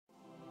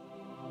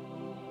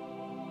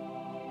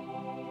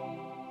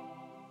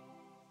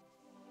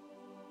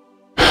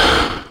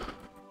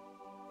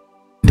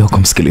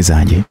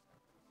Msikilizaji,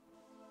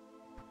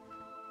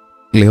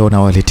 leo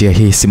nawaletea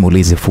hii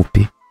simulizi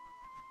fupi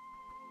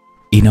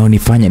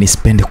inaonifanya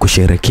nisipende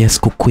kusherehekea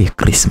sikukuu ya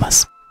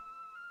Christmas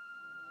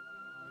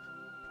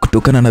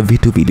kutokana na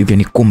vitu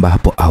vilivyonikumba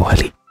hapo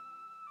awali.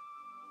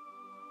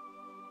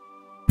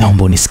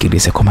 Naomba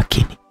unisikilize kwa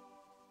makini.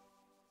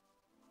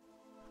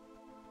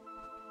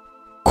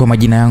 Kwa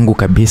majina yangu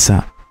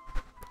kabisa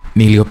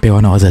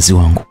niliopewa na wazazi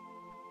wangu,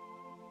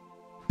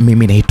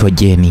 mimi naitwa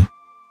Jenny.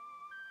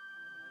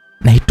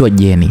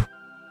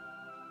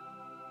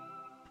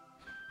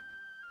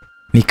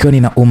 Nikiwa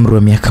nina umri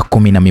wa miaka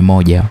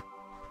 11,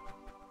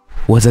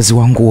 wazazi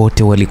wangu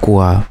wote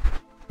walikuwa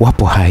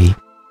wapo hai.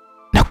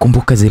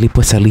 Nakumbuka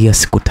ziliposalia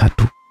siku 3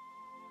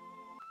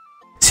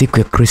 siku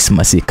ya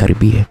Christmas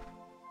ikaribie.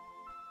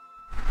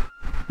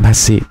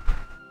 Basi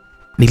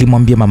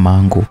nilimwambia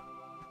mamangu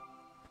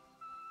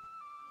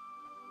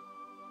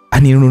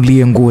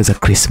aninunulie nguo za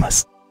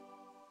Christmas,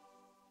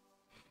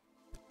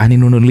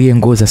 aninunulie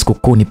nguo za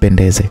sikukuu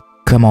nipendeze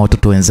kama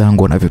watoto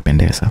wenzangu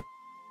wanavyopendeza.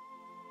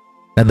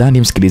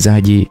 Nadhani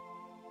msikilizaji,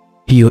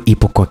 hiyo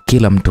ipo kwa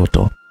kila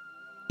mtoto.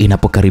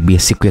 Inapokaribia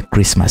siku ya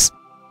Christmas,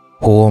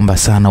 huomba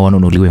sana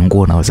wanunuliwe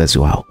nguo na wazazi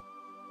wao.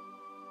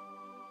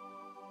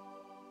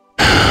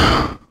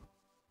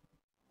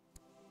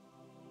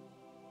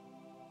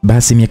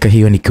 Basi miaka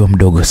hiyo nikiwa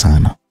mdogo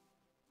sana,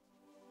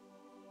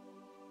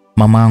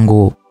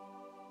 mamangu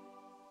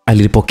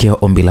alipokea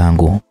ombi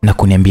langu na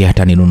kuniambia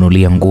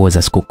ataninunulia nguo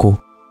za sikukuu.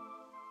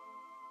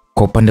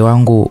 Kwa upande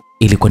wangu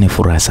ilikuwa ni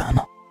furaha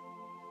sana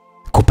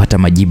kupata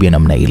majibu ya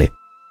namna ile.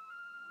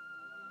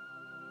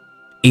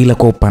 Ila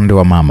kwa upande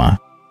wa mama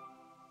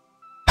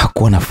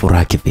hakuwa na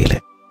furaha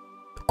kivile,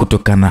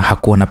 kutokana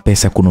hakuwa na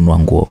pesa kununua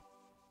nguo.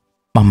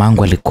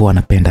 Mamangu alikuwa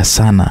anapenda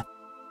sana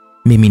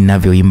mimi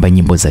ninavyoimba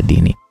nyimbo za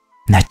dini,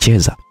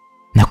 nacheza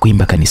na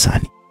kuimba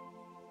kanisani.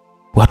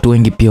 Watu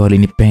wengi pia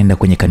walinipenda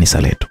kwenye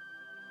kanisa letu.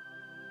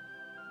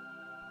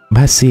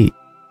 Basi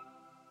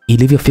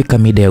ilivyofika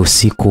mida ya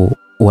usiku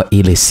wa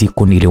ile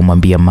siku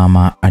nilimwambia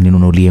mama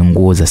aninunulie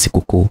nguo za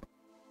sikukuu.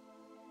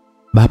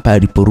 Baba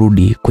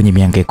aliporudi kwenye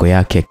mihangaiko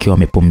yake akiwa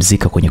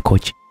amepumzika kwenye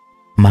kochi,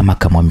 mama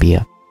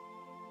akamwambia,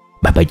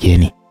 "Baba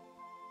Jenny,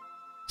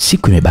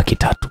 siku imebaki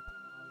 3.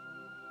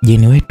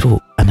 Jenny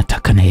wetu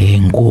anataka na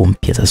yeye nguo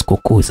mpya za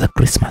sikukuu za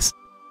Christmas."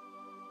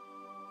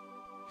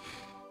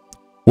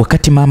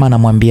 Wakati mama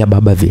anamwambia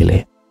baba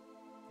vile,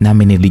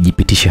 nami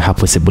nilijipitisha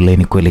hapo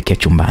sebuleni kuelekea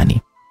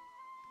chumbani.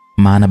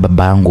 Maana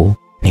babangu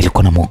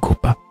nilikuwa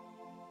namuogopa,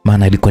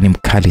 maana alikuwa ni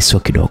mkali sio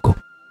kidogo.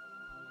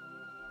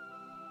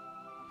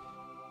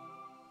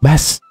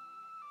 Basi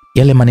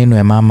yale maneno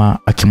ya mama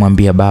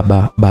akimwambia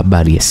baba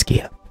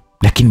aliyesikia,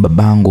 lakini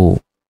babangu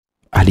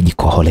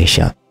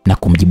alijikoholesha na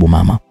kumjibu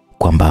mama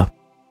kwamba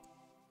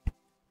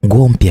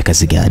nguo mpya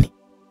kazi gani?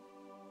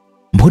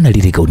 Mbona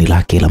lile gauni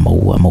lake la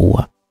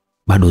maua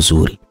bado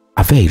zuri,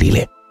 avae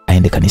lile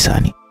aende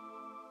kanisani.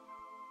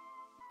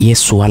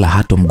 Yesu wala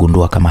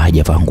hatomgundua kama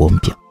hajavaa nguo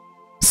mpya.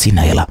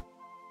 Sina hela.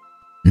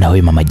 Na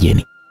wewe mama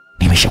Jenny,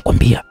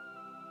 nimeshakwambia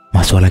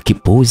masuala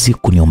kipuuzi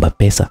kuniomba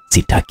pesa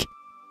sitaki.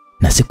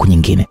 Na siku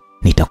nyingine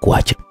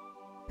nitakuacha.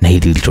 Na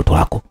hili litoto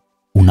lako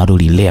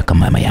unalolilea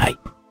kama mayai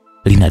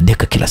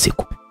linadeka kila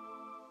siku.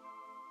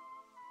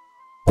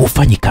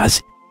 Hufanyi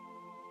kazi.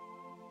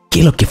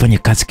 Kila ukifanya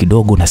kazi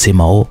kidogo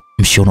unasema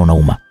mshono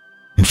unauma.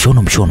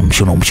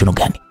 Mshono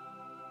gani?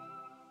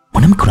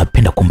 Mwanamke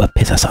unapenda kuomba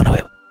pesa sana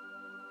wewe.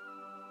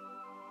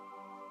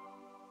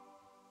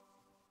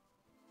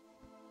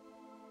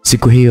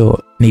 Siku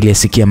hiyo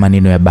nilisikia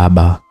maneno ya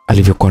baba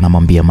alivyokuwa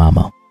anamwambia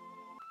mama.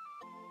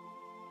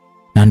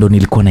 Na ndo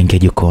nilikuwa naingia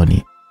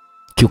jikoni.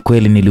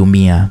 Kiukweli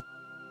niliumia,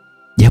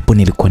 japo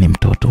nilikuwa ni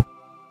mtoto.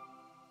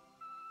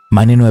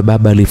 Maneno ya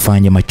baba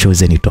alifanya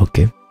machozi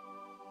nitoke.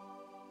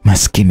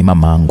 Maskini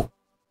mamangu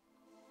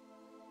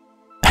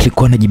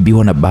alikuwa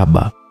anajibiwa na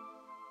baba.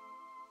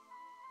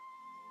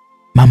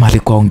 Mama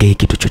alikuwa ongei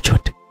kitu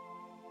chochote.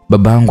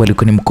 Babangu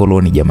alikuwa ni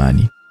mkoloni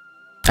jamani.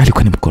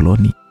 Alikuwa ni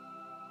mkoloni.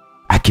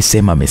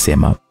 Akisema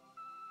amesema.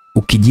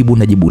 Ukijibu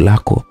na jibu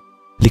lako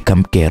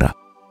likamkera,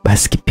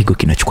 basi kipigo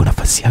kinachukua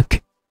nafasi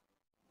yake.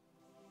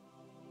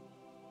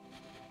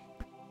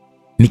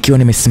 Nikiwa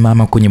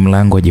nimesimama kwenye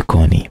mlango wa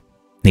jikoni,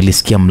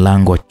 nilisikia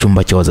mlango wa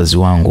chumba cha wazazi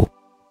wangu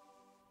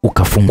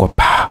ukafungwa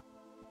pa.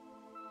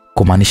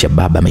 Kumaanisha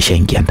baba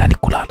ameshaingia ndani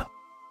kulala.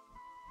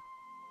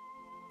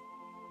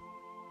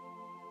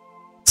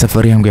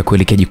 Safari yangu ya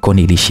kuelekea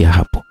jikoni ilishia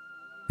hapo.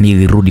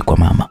 Nilirudi kwa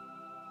mama,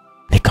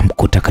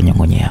 nikamkuta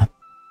kanyongonyea.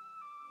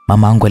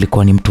 Mama yangu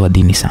alikuwa ni mtu wa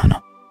dini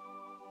sana.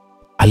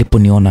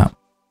 Aliponiona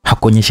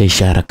hakuonyesha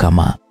ishara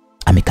kama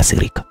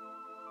amekasirika.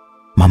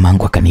 Mama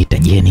yangu akaniita,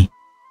 "Jenny,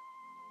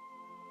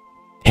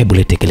 hebu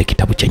lete kile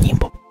kitabu cha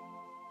nyimbo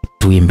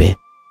tuimbe."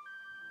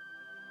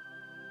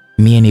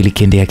 Mie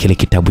nilikiendea kile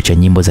kitabu cha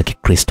nyimbo za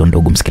Kikristo.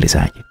 Ndugu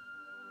msikilizaji,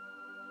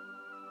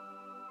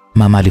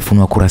 mama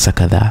alifunua kurasa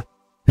kadhaa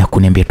na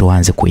kuniambia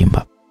tuanze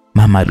kuimba.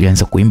 Mama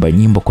alianza kuimba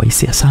nyimbo kwa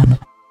hisia sana,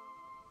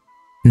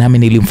 nami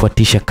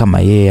nilimfuatisha kama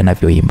yeye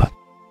anavyoimba.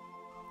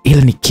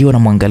 ila nikiwa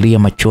namwangalia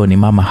machoni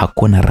mama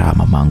hakuwa na raha.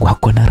 Mamangu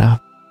hakuwa na raha.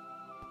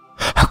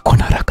 Hakuwa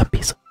na raha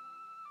kabisa.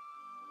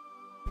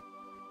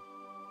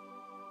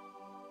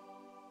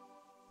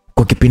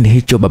 Kwa kipindi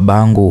hicho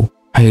babangu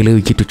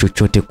haelewi kitu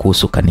chochote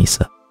kuhusu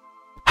kanisa.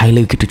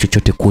 Haelewi kitu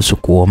chochote kuhusu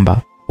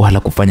kuomba wala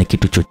kufanya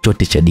kitu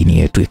chochote cha dini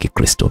yetu ya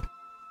Kikristo.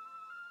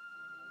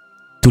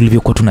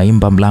 Tulivyokuwa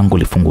tunaimba, mlango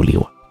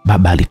ulifunguliwa.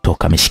 Baba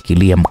alitoka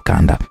ameshikilia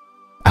mkanda,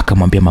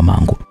 akamwambia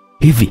mamangu,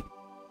 hivi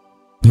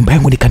nyumba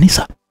yangu ni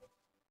kanisa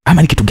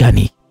ama ni kitu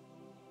gani?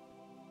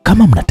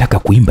 Kama mnataka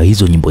kuimba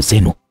hizo nyimbo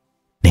zenu,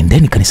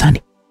 nendeni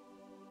kanisani.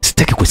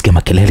 Sitaki kusikia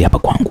makelele hapa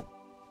kwangu.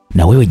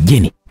 Na wewe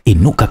Jeni,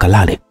 inuka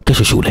kalale,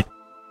 kesho shule.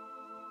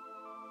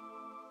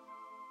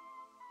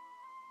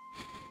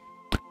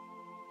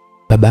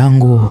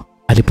 Babangu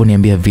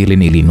aliponiambia vile,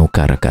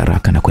 niliinuka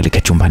haraka na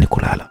kuelekea chumbani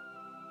kulala.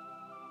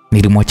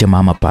 Nilimwacha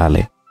mama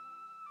pale,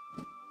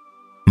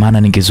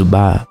 maana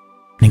ningezubaa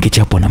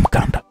ningechapwa na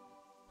mkanda.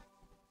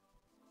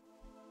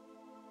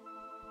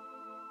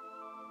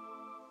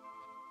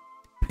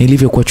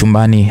 Nilivyokuwa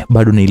chumbani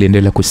bado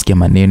niliendelea kusikia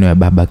maneno ya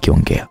baba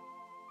akiongea.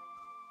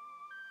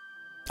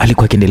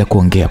 Alikuwa akiendelea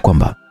kuongea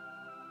kwamba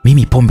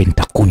mimi pombe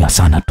nitakunywa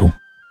sana tu,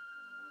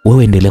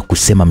 wewe endelea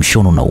kusema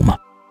mshono unauma.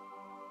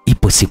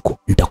 Ipo siku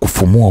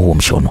nitakufumua huo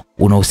mshono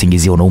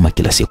unaosingizia unauma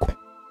kila siku.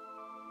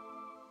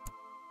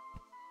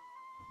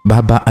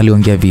 Baba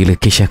aliongea vile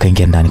kisha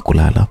akaingia ndani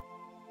kulala.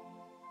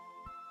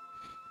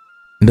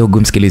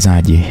 Ndugu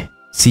msikilizaji,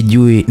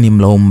 sijui ni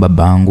mlaumu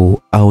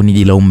babangu au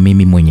nijilaumu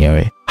mimi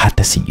mwenyewe,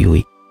 hata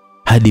sijui.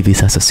 Hadi hivi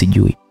sasa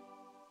sijui.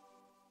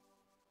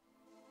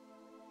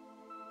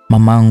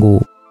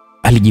 Mamangu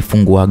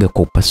alijifunguaga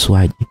kwa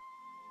upasuaji,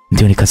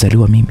 ndio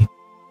nikazaliwa mimi.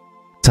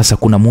 Sasa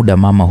kuna muda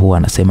mama huwa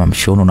anasema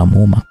mshono na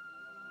muuma,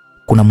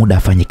 kuna muda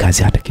afanyi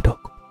kazi hata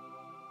kidogo.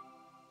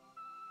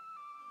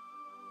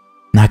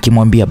 Na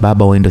akimwambia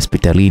baba waende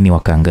hospitalini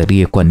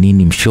wakaangalie kwa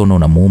nini mshono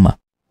na muuma,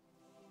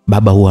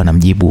 baba huwa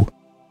anamjibu,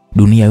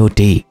 dunia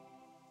yote hii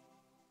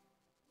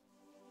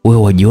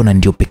wewe wajiona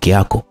ndio peke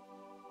yako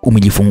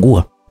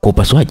umejifungua kwa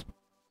upasuaji?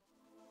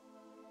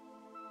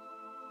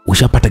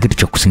 Ushapata kitu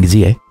cha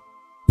kusingizia?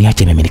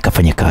 Niache mimi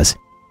nikafanye kazi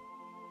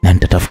na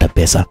nitatafuta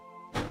pesa,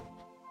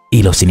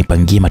 ila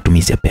usinipangie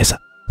matumizi ya pesa.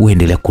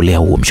 Uendelea kulea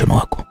huo mshono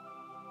wako.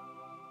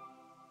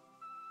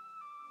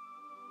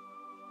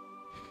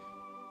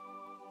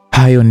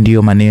 Hayo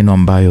ndiyo maneno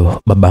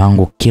ambayo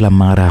babangu kila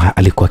mara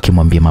alikuwa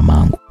akimwambia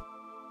mamangu.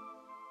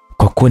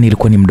 Kwa kuwa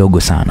nilikuwa ni mdogo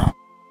sana,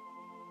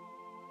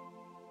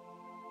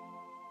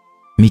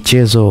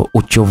 michezo,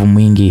 uchovu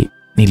mwingi,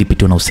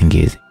 nilipitwa na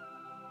usingizi.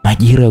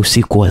 Majira ya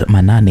usiku wa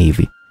 8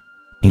 hivi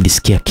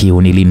nilisikia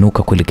kiu.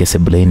 Niliinuka kuelekea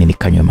sebuleni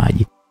nikanywa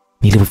maji.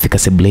 Nilipofika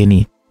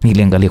sebuleni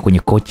niliangalia kwenye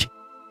kochi.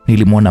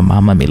 Nilimwona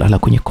mama amelala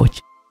kwenye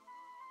kochi,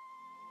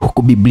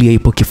 huku Biblia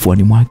ipo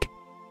kifuani mwake.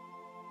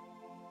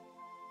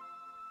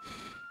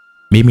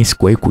 Mimi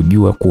sikuwahi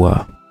kujua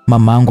kuwa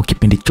mamangu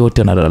kipindi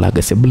chote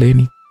analalaga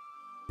sebuleni.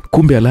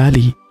 Kumbe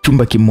alali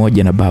chumba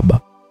kimoja na baba.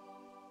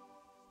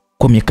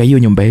 Kwa miaka hiyo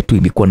nyumba yetu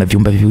ilikuwa na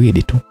vyumba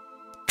viwili tu,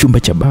 chumba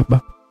cha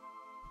baba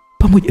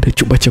pamoja na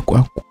chumba cha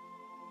kwangu.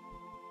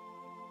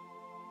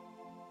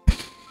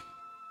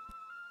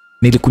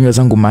 Nilikunywa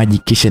zangu maji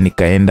kisha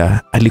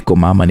nikaenda aliko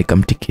mama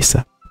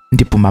nikamtikisa.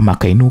 Ndipo mama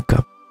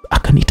akainuka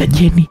akaniita,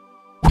 Jeni,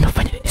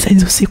 unafanya nini saa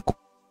hizo usiku?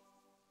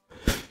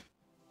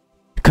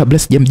 Kabla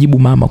sijamjibu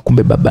mama,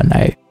 kumbe baba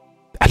naye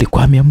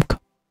alikuwa ameamka.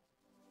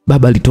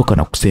 Baba alitoka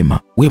na kusema,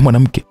 we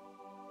mwanamke,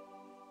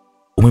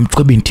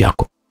 umemchukua binti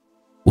yako,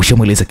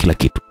 ushamweleza kila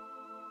kitu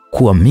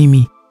kuwa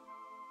mimi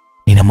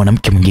nina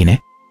mwanamke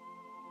mwingine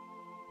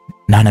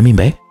na ana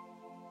mimba?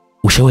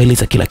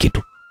 Ushawaeleza kila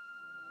kitu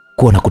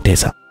kuwa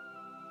nakutesa,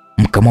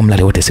 mkamwa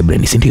mlale wote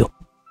sebuleni, si ndio?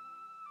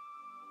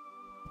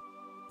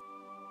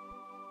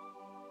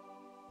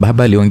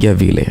 Baba aliongea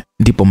vile.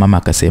 Ndipo mama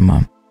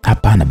akasema,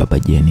 hapana baba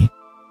Jeni,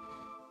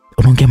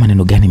 unaongea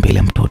maneno gani mbele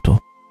ya mtoto?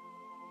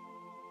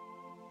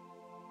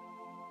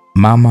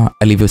 Mama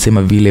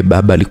alivyosema vile,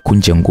 baba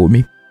alikunja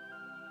ngumi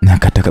na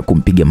akataka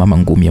kumpiga mama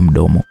ngumi ya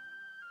mdomo.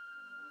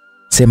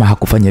 Sema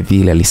hakufanya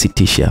vile,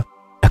 alisitisha,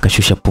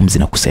 akashusha pumzi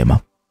na kusema,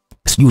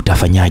 sijui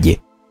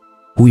utafanyaje,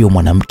 huyo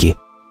mwanamke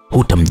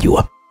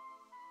hutamjua.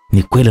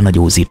 Ni kweli ana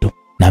ujauzito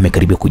na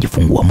amekaribia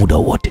kujifungua muda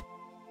wote.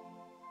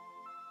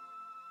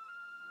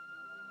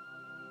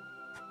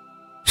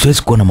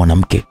 Siwezi kuona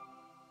mwanamke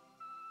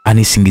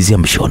anisingizia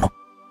mshono.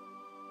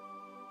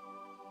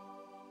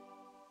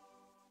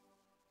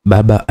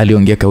 Baba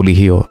aliongea kauli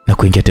hiyo na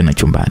kuingia tena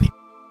chumbani.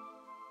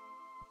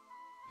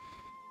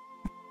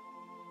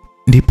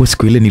 Ndipo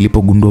siku ile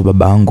nilipogundua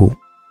babangu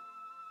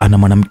ana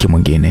mwanamke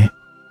mwingine,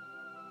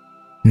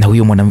 na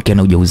huyo mwanamke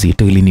ana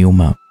ujauzito.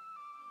 Iliniuma.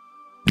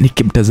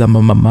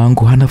 Nikimtazama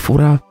mamangu hana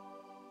furaha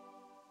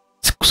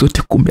siku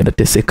zote, kumbe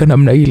anateseka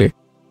namna ile.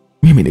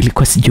 Mimi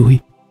nilikuwa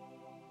sijui.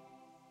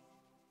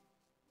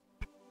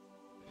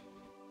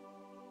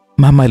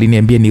 Mama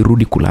aliniambia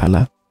nirudi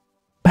kulala.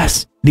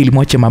 Basi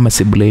nilimwacha mama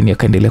sebuleni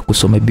akaendelea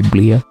kusoma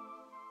Biblia.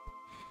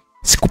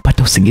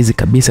 Sikupata usingizi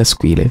kabisa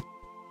siku ile.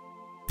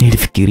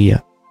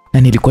 Nilifikiria,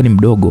 na nilikuwa ni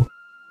mdogo,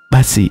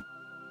 Basi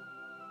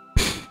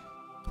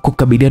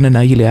kukabiliana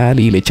na ile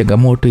hali, ile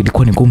changamoto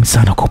ilikuwa ni ngumu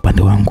sana kwa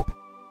upande wangu.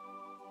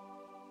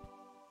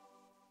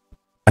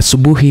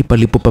 Asubuhi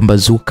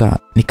palipopambazuka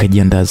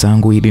nikajiandaa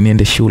zangu ili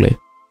niende shule.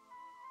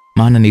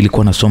 Maana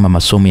nilikuwa nasoma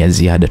masomo ya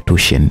ziada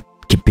tuition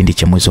kipindi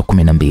cha mwezi wa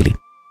 12.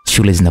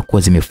 Shule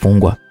zinakuwa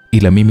zimefungwa,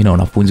 ila mimi na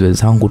wanafunzi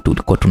wenzangu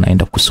tulikuwa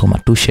tunaenda kusoma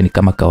tuition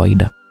kama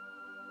kawaida.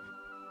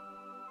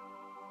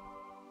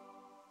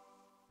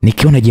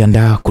 Nikiwa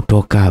najiandaa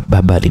kutoka,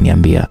 baba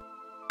aliniambia,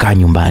 "Kaa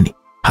nyumbani,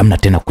 hamna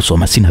tena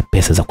kusoma, sina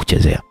pesa za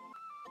kuchezea."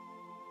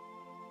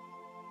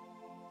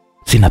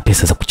 "Sina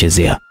pesa za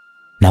kuchezea?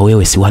 Na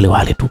wewe si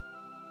wale tu.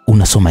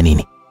 Unasoma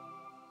nini?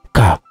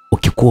 Kaa,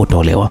 ukikuwa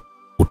utaolewa,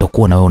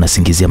 utakuwa na wewe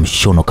unasingizia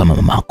mshono kama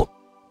mamako."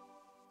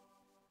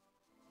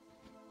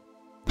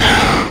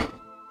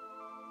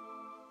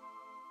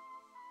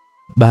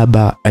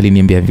 Baba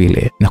aliniambia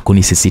vile na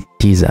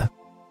kunisisitiza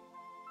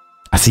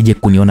asije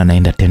kuniona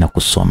naenda tena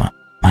kusoma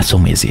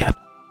masomo ya ziada.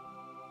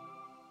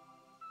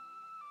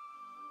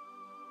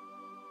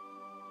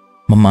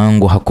 Mama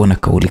yangu hakuwa na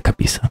kauli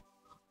kabisa.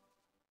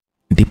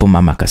 Ndipo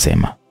mama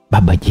akasema,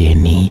 "Baba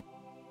Jeni,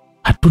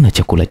 hatuna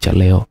chakula cha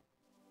leo.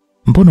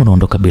 Mbona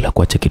unaondoka bila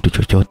kuacha kitu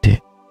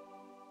chochote?"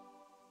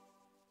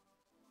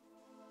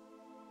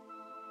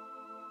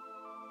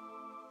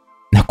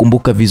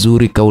 Nakumbuka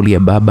vizuri kauli ya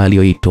baba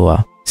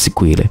aliyoitoa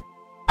siku ile.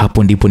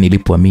 Hapo ndipo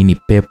nilipoamini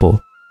pepo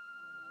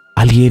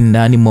aliye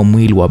ndani mwa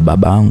mwili wa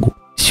babangu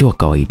sio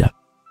kawaida.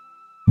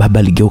 Baba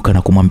aligeuka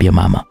na kumwambia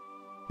mama,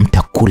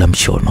 "Mtakula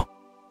mshono.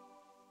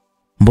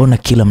 Mbona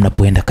kila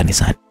mnapoenda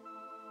kanisani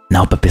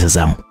nawapa pesa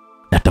zangu,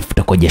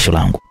 natafuta kwa jasho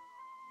langu,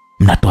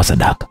 mnatoa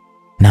sadaka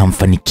na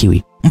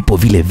hamfanikiwi, mpo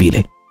vile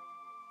vile.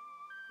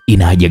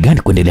 Ina haja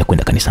gani kuendelea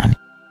kwenda kanisani?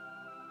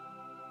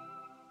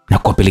 Na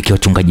kuwapelekea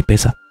wachungaji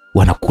pesa,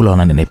 wanakula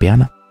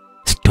wananenepeana?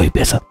 Sitoi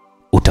pesa,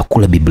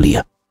 utakula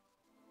Biblia.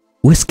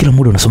 Wewe kila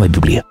muda unasoma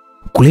Biblia,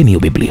 kuleni hiyo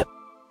Biblia."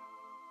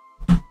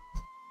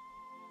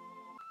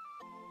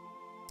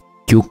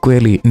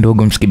 Kiukweli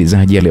ndogo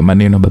msikilizaji, yale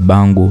maneno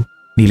babangu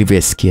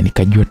nilivyoyasikia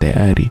nikajua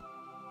tayari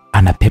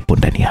ana pepo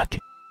ndani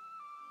yake.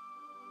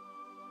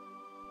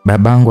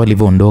 Babangu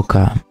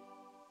alivyoondoka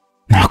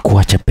na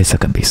kuacha pesa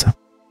kabisa.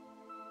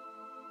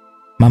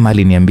 Mama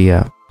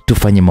aliniambia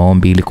tufanye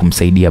maombi ili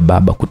kumsaidia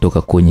baba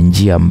kutoka kwenye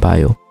njia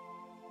ambayo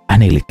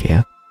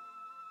anaelekea.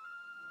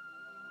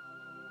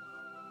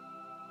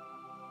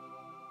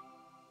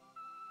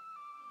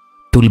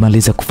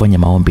 Tulimaliza kufanya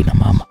maombi na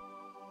mama.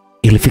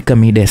 Ilifika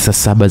mida ya saa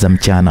 7 za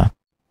mchana.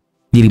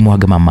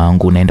 Nilimwaga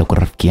mamangu naenda kwa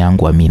rafiki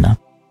yangu Amina.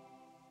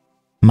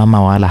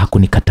 Mama wala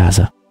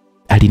hakunikataza,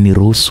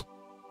 aliniruhusu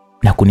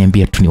na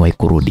kuniambia tuniwahi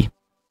kurudi.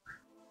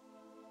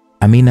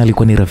 Amina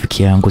alikuwa ni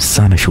rafiki yangu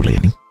sana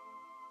shuleni.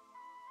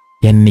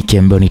 Yaani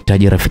nikiambiwa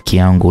nitaje rafiki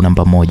yangu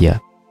namba 1,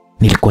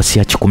 nilikuwa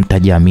siachi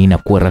kumtaja Amina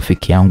kuwa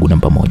rafiki yangu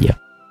namba 1.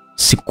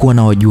 Sikuwa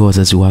na wajua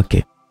wazazi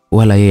wake,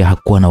 wala yeye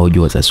hakuwa na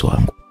wajua wazazi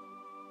wangu.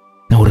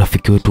 Na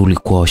urafiki wetu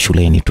ulikuwa wa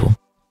shuleni tu.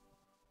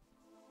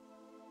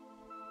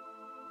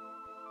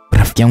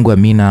 Rafiki yangu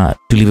Amina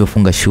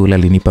tulivyofunga shule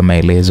alinipa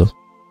maelezo.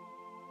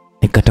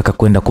 Nikataka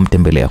kwenda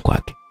kumtembelea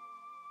kwake.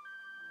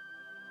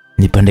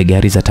 Nipande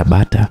gari za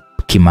Tabata,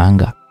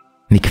 Kimanga.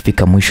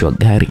 Nikifika mwisho wa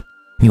gari,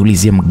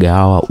 niulizie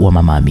mgahawa wa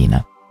mama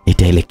Amina.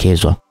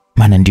 Nitaelekezwa,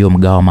 maana ndio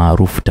mgahawa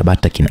maarufu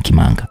Tabata kina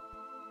Kimanga.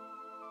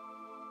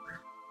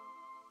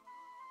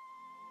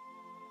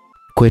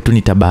 Kwetu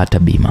ni Tabata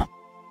Bima,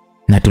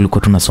 na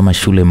tulikuwa tunasoma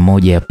shule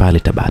moja ya pale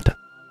Tabata.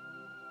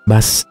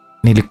 Bas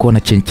nilikuwa na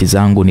chenchi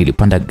zangu,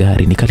 nilipanda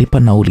gari nikalipa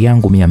nauli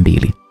yangu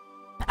 200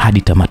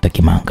 hadi Tabata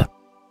Kimanga.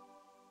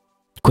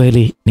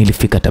 Kweli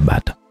nilifika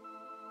Tabata.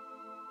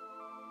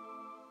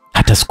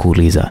 Hata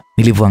sikuuliza,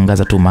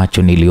 nilivyoangaza tu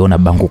macho niliona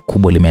bango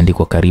kubwa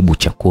limeandikwa karibu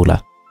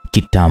chakula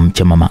kitamu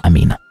cha mama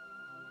Amina.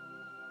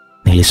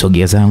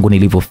 Nilisogea zangu,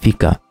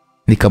 nilivyofika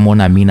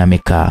nikamwona Amina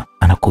amekaa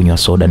anakunywa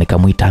soda.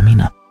 Nikamuita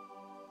Amina.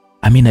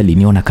 Amina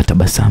aliniona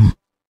akatabasamu.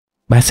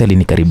 Basi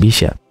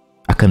alinikaribisha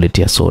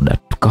akaniletea soda,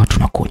 tukawa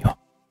tunakunywa.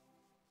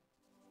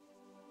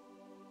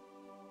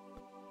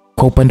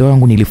 Kwa upande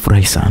wangu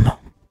nilifurahi sana.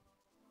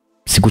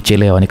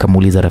 Sikuchelewa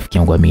nikamuuliza rafiki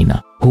yangu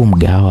Amina, "Huu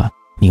mgahawa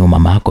ni wa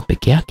mama yako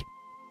peke yake?"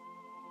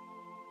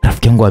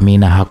 Rafiki yangu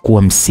Amina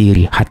hakuwa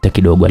msiri hata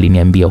kidogo,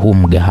 aliniambia huu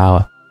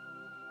mgahawa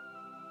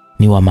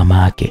ni wa mama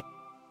yake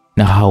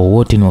na hao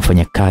wote ni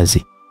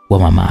wafanyakazi wa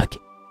mama yake,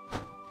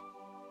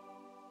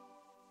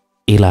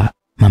 ila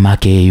mama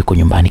yake yeye yuko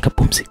nyumbani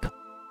kapumzika.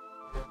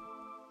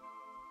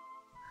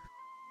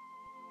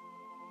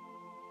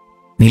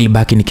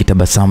 Nilibaki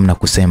nikitabasamu na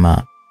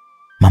kusema,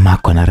 "Mama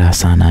yako ana raha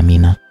sana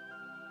Amina."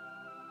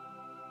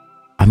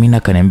 Amina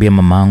akaniambia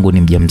mamangu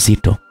ni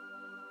mjamzito,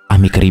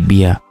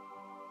 amekaribia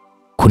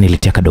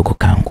kuniletea kadogo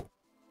kangu.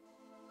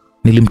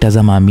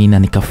 Nilimtazama Amina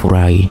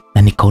nikafurahi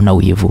na nikaona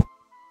wivu.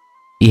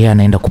 Yeye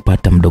anaenda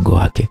kupata mdogo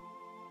wake,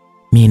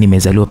 mimi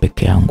nimezaliwa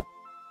peke yangu.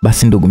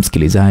 Basi ndugu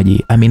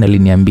msikilizaji, Amina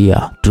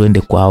aliniambia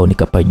tuende kwao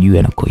nikapajue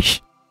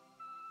anakoishi.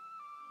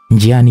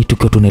 Njiani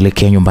tukiwa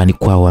tunaelekea nyumbani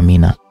kwao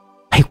Amina,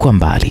 haikuwa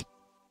mbali.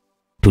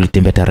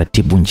 Tulitembea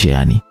taratibu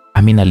njiani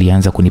Amina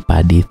alianza kunipa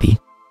hadithi.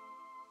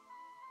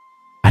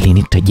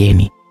 Aliniita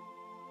Jeni,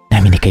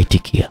 nami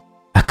nikaitikia.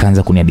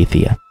 Akaanza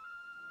kunihadithia.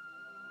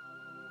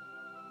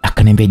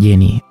 Akaniambia,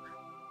 Jeni,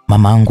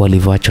 mamangu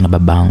alivyoachwa na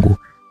babangu,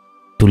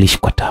 tuliishi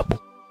kwa tabu.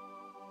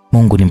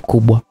 Mungu ni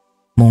mkubwa.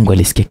 Mungu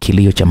alisikia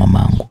kilio cha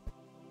mamangu.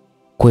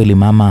 Kweli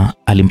mama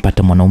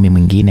alimpata mwanaume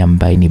mwingine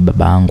ambaye ni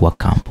babangu wa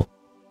kambo.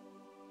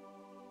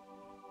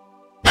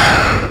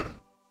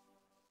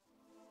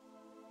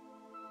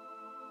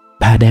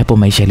 Baada ya hapo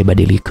maisha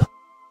yalibadilika.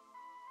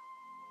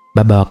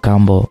 Baba wa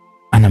kambo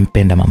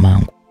anampenda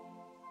mamangu.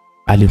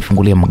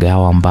 Alimfungulia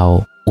mgahawa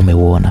ambao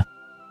umeuona.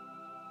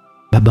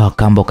 Baba wa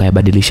kambo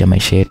kayabadilisha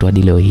maisha yetu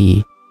hadi leo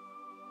hii.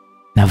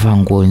 Navaa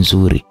nguo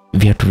nzuri,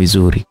 viatu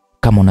vizuri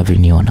kama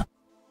unavyoniona.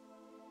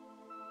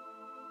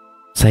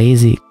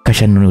 Saizi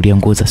kashanunulia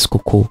nguo za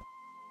sikukuu.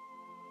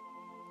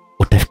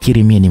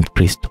 Utafikiri mimi ni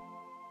Mkristo.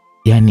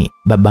 Yaani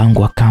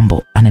babangu wa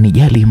kambo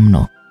ananijali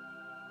mno.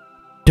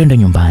 Twende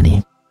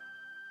nyumbani.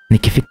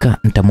 Nikifika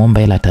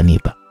nitamwomba hela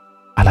atanipa.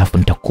 Alafu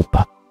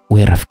nitakupa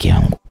wewe rafiki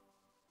yangu.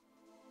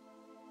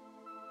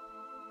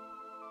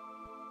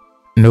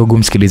 Ndugu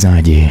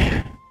msikilizaji,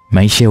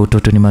 maisha ya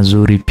utoto ni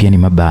mazuri pia ni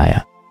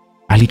mabaya.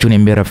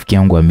 Alichoniambia rafiki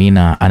yangu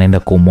Amina anaenda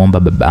kumwomba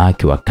baba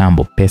yake wa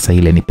kambo pesa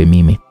ile nipe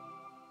mimi.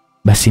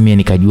 Basi mimi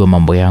nikajua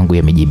mambo yangu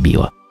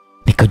yamejibiwa.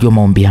 Nikajua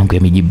maombi yangu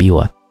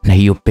yamejibiwa, na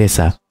hiyo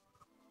pesa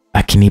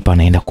akinipa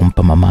anaenda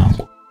kumpa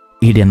mamangu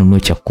ili anunue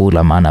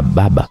chakula, maana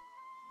baba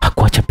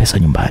hakuacha pesa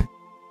nyumbani.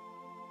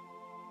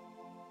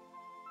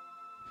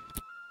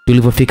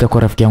 Tulipofika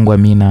kwa rafiki yangu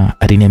Amina,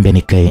 aliniambia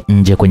nikae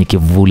nje kwenye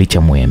kivuli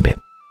cha mwembe.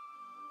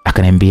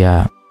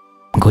 Akaniambia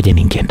ngoja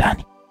niingie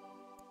ndani.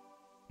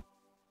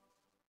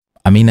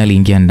 Amina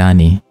aliingia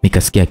ndani,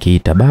 nikasikia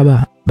akiita,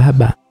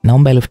 baba,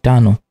 naomba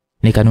 1500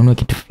 nikanunue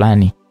kitu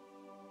fulani.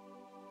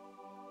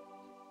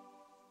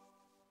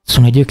 Si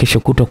unajua kesho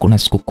kutwa kuna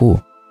sikukuu,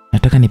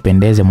 nataka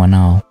nipendeze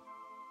mwanao.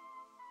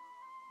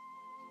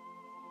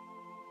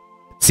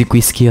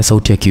 Sikuisikia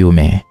sauti ya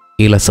kiume,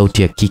 ila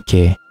sauti ya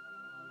kike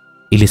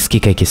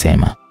ilisikika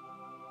ikisema,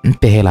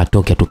 mpe hela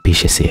atoke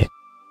atupishe sie,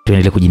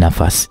 tuendelee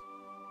kujinafasi.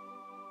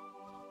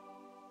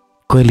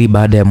 Kweli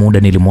baada ya muda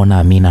nilimwona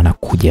Amina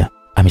anakuja,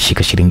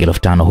 ameshika shilingi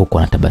 1500 huko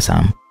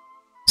anatabasamu.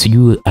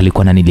 Sijui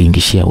alikuwa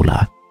ananilingishia au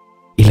la,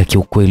 ila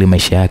kiukweli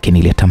maisha yake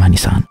niliyatamani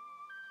sana.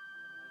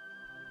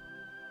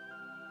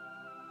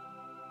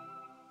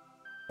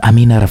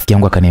 Amina rafiki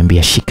yangu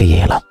akaniambia, shika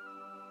hela,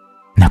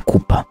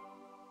 nakupa.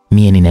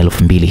 Mie nina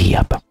 2000 hii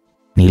hapa.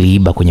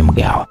 Niliiba kwenye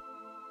mgahawa.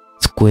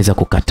 Sikuweza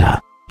kukataa.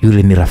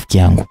 Yule ni rafiki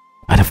yangu.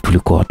 Alafu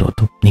tulikuwa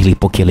watoto.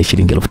 Nilipokea ile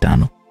shilingi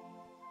 1500.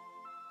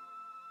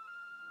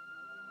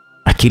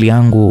 Akili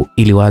yangu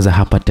iliwaza,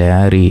 hapa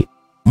tayari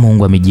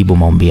Mungu amejibu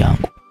maombi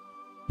yangu.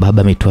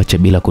 Baba ametuacha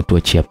bila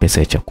kutuachia pesa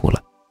ya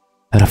chakula.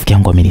 Rafiki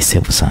yangu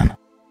amenisevu sana.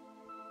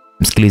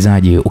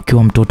 Msikilizaji,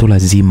 ukiwa mtoto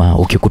lazima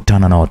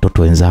ukikutana na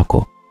watoto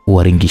wenzako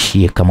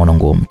uwaringishie kama una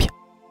nguo mpya.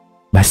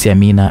 Basi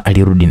Amina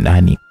alirudi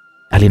ndani.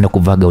 Alienda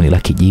kuvaa gauni la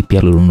kijipya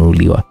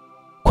alilonunuliwa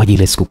kwa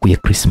ajili ya sikukuu ya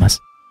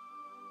Christmas.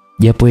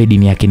 Japo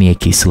dini yake ni ya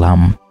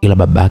Kiislamu, ila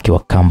babake wa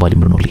kambo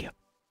alimnunulia.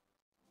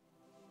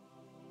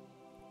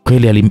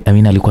 Kweli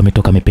Amina alikuwa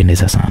ametoka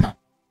amependeza sana.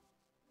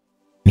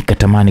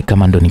 Nikatamani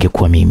kama ndo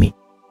ningekuwa mimi,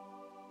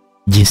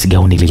 jinsi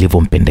gauni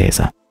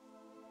lilivyompendeza.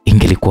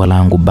 Ingelikuwa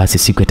langu basi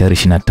siku ya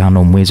tarehe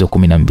 25 mwezi wa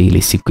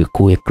 12, siku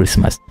kuu ya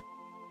Christmas.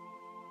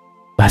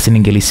 Basi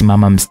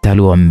ningelisimama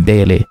mstari wa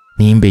mbele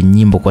niimbe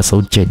nyimbo kwa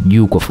sauti ya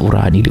juu kwa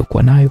furaha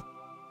niliyokuwa nayo.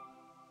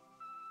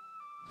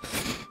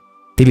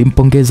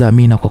 Nilimpongeza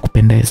Amina kwa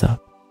kupendeza,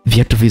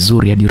 viatu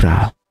vizuri hadi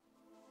raha.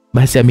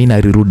 Basi Amina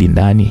alirudi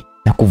ndani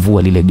na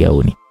kuvua lile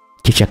gauni.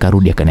 Kisha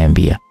karudi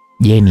akaniambia,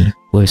 Jeni,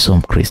 wewe sio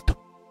Mkristo.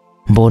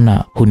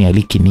 Mbona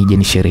hunialiki nije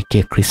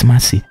nisherehekee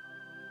Christmas?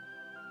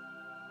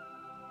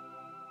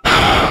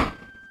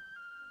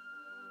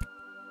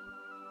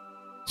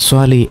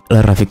 Swali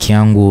la rafiki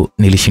yangu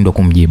nilishindwa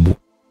kumjibu.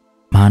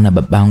 Maana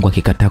babangu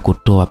akikataa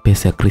kutoa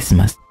pesa ya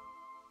Christmas,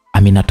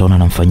 Amina ataona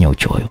namfanyia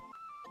uchoyo.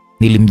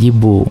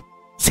 Nilimjibu,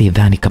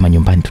 sidhani kama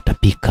nyumbani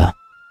tutapika.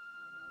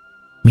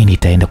 Mimi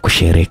nitaenda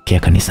kusherehekea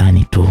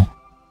kanisani tu.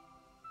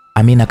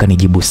 Amina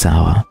akanijibu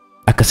sawa.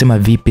 Akasema,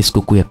 vipi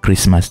sikukuu ya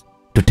Christmas,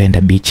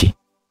 tutaenda bichi?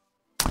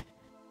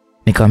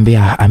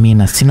 Nikamwambia,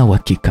 Amina, sina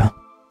uhakika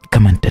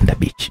kama nitaenda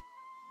bichi.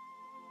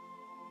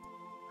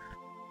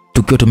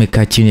 Tukiwa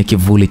tumekaa chini ya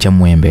kivuli cha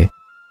mwembe,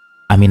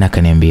 Amina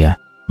akaniambia,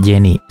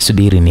 Jeni,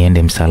 subiri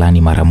niende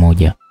msalani mara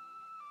moja.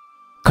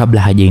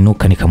 Kabla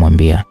hajainuka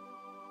nikamwambia,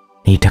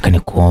 nitaka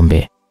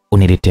nikuombe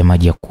uniletee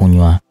maji ya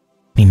kunywa,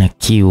 nina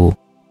kiu,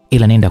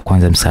 ila nenda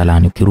kwanza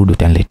msalani, ukirudi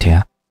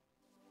utaniletea.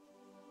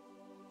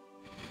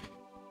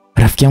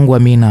 Rafiki yangu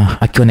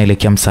Amina akiwa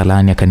anaelekea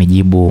msalani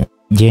akanijibu,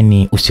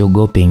 Jeni,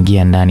 usiogope,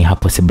 ingia ndani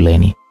hapo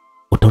sebuleni.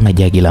 Utaona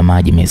jagi la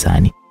maji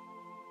mezani.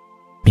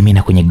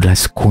 Mimina kwenye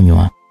glasi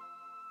kunywa.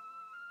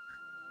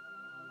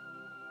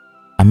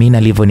 Amina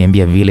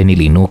alivyoniambia vile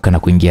niliinuka na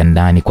kuingia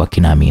ndani kwa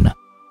kina Amina.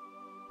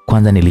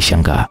 Kwanza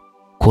nilishangaa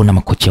kuona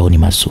makochi yao ni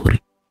mazuri,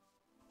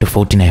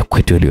 tofauti na ya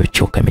kwetu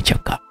yaliyochoka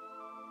yamechakaa.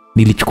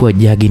 Nilichukua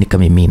jagi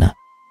nikamimina,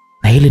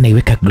 na ile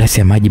naiweka glasi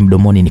ya maji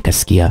mdomoni,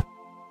 nikasikia,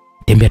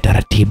 tembea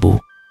taratibu,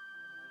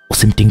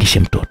 usimtingishe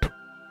mtoto.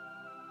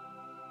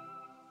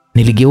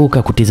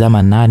 Niligeuka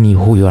kutizama nani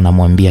huyo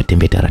anamwambia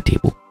tembea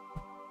taratibu.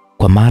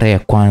 Kwa mara ya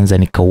kwanza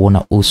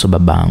nikauona uso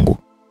babangu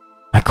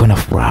akiwa na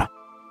furaha.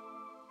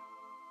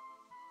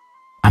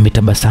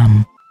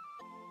 Ametabasamu,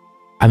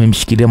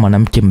 amemshikilia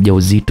mwanamke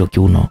mjamzito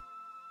kiuno,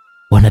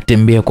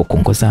 wanatembea kwa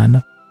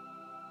kuongozana.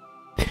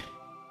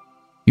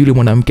 Yule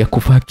mwanamke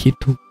hakuvaa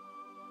kitu,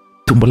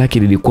 tumbo lake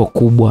lilikuwa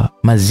kubwa,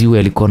 maziwa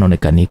yalikuwa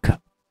yanaonekanika.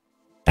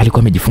 Alikuwa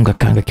amejifunga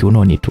kanga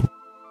kiunoni tu.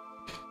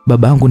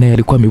 Babangu naye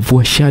alikuwa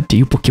amevua shati,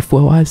 yupo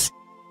kifua wazi,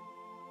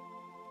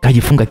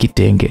 kajifunga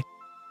kitenge.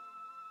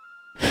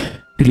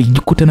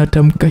 Nilijikuta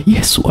natamka,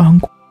 Yesu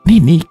wangu,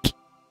 nini hiki?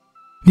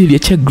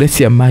 Niliacha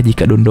glasi ya maji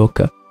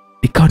kadondoka,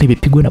 nikawa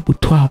nimepigwa na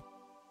butwaa.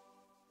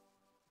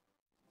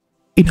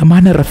 Ina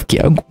maana rafiki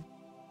yangu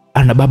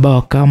ana baba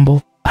wa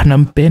kambo,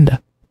 anampenda,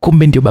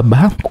 kumbe ndio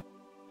babangu.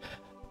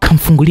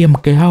 Kamfungulia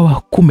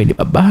mkahawa, kumbe ni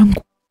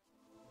babangu.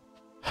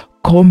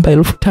 Kaomba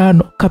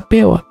 5,000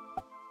 kapewa,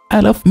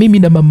 alafu mimi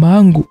na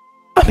mamangu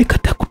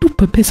amekataa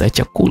kutupa pesa ya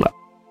chakula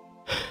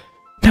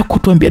na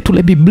kutuambia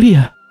tule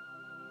Biblia.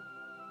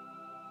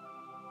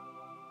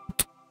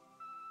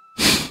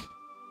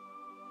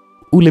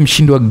 Ule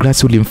mshindo wa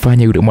glasi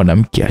ulimfanya yule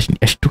mwanamke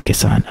ashtuke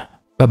sana.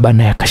 Baba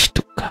naye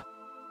akashtuka.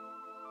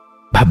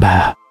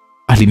 Baba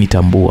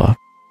alinitambua,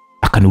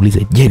 akaniuliza,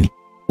 Jeni,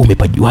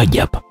 umepajuaje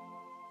hapa?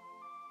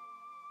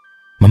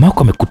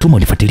 Mamako amekutuma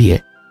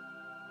unifuatilie.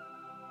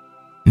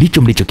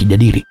 Ndicho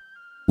mlichokijadili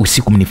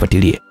usiku,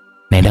 mnifuatilie.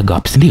 Naendaga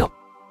wapi, ndio?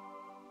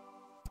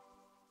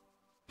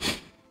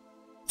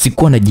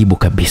 Sikuwa najibu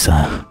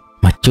kabisa.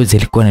 Machozi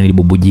yalikuwa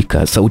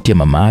yananibubujika. Sauti ya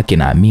mama yake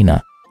na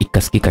Amina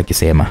ikasikika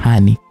akisema,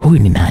 Hani,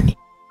 huyu ni nani?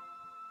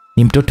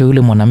 Ni mtoto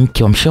yule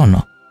mwanamke wa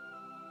mshono?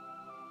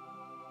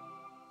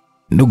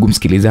 Ndugu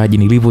msikilizaji,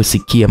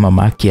 nilivyosikia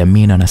mama yake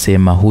Amina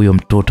anasema huyo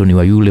mtoto ni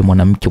wa yule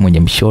mwanamke mwenye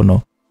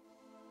mshono,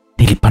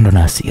 nilipandwa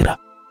na hasira.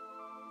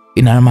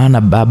 Ina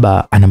maana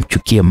baba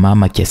anamchukia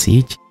mama kiasi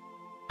hichi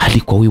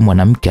hadi kwa huyu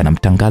mwanamke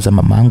anamtangaza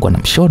mamangu ana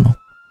mshono?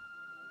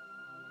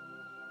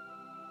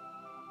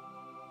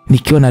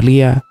 Nikiwa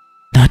nalia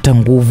na hata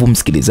nguvu,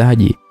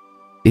 msikilizaji,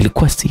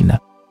 ilikuwa sina.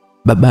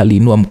 Baba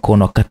aliinua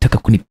mkono akataka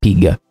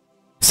kunipiga.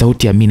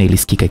 Sauti ya Amina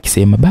ilisikika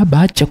ikisema,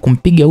 baba, acha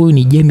kumpiga, huyu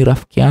ni Jeni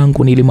rafiki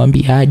yangu,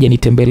 nilimwambia aje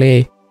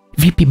nitembelee.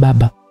 Vipi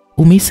baba,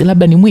 umehisi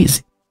labda ni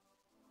mwizi?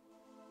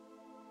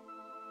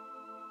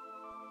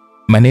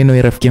 Maneno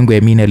ya rafiki yangu ya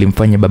Amina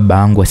yalimfanya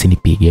babangu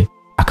asinipige.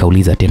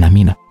 Akauliza tena,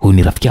 Amina, huyu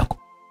ni rafiki yako?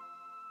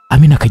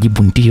 Amina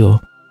akajibu, ndio,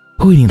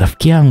 huyu ni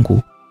rafiki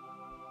yangu.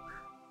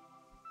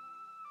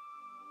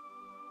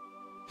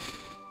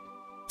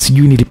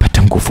 Sijui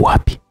nilipata nguvu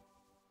wapi,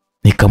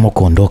 nikaamua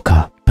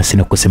kuondoka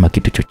pasina kusema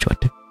kitu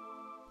chochote.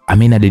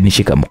 Amina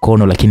alinishika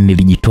mkono, lakini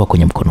nilijitoa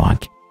kwenye mkono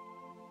wake.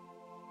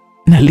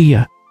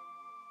 Nalia,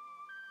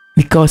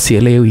 nikawa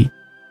sielewi,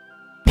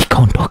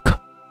 nikaondoka.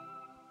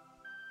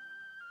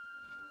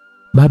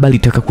 Baba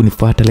alitaka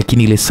kunifuata,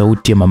 lakini ile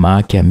sauti ya mama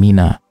yake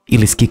Amina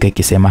ilisikika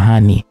ikisema,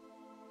 Hani,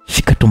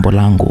 shika tumbo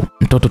langu,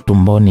 mtoto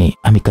tumboni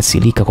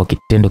amekasirika kwa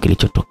kitendo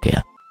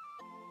kilichotokea.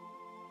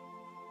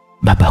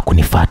 Baba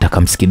hakunifuata,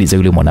 akamsikiliza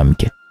yule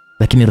mwanamke,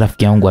 lakini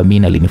rafiki yangu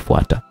Amina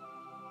alinifuata.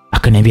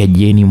 Akaniambia,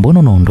 Jeni, mbona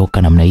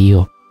unaondoka namna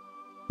hiyo?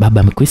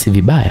 Baba amekuhisi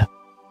vibaya?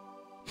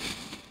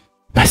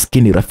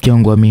 Maskini rafiki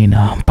yangu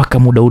Amina, mpaka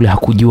muda ule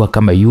hakujua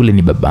kama yule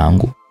ni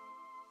babangu.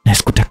 Na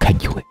sikutaka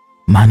ajue,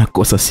 maana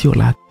kosa sio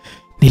lake.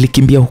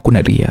 Nilikimbia huku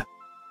nalia.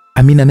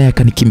 Amina naye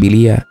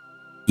akanikimbilia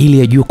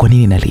ili ajue kwa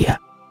nini nalia,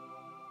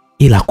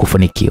 ila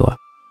hakufanikiwa.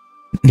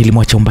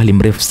 Nilimwacha umbali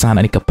mrefu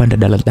sana, nikapanda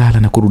daladala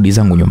na kurudi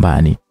zangu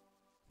nyumbani.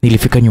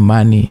 Nilifika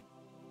nyumbani,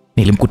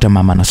 nilimkuta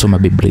mama anasoma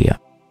Biblia.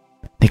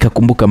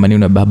 Nikakumbuka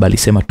maneno ya baba,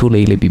 alisema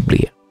tule ile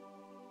Biblia.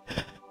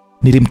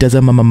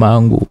 Nilimtazama mama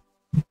yangu,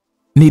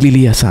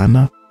 nililia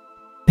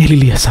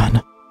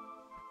sana.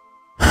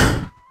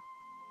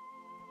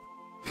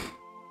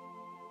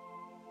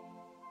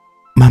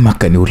 Mama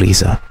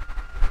akaniuliza,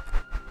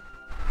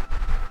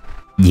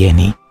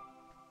 Jeni,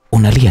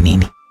 unalia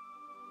nini?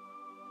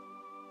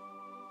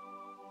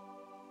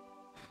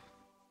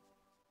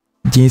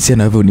 Jinsi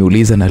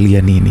anavyoniuliza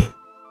nalia nini,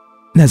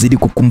 nazidi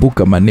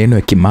kukumbuka maneno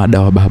ya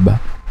kimada wa baba.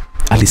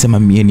 Alisema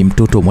mie ni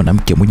mtoto wa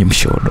mwanamke mwenye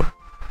mshono.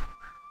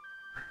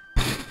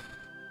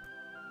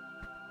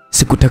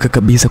 Sikutaka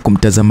kabisa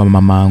kumtazama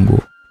mamangu.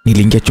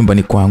 Niliingia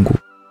chumbani kwangu,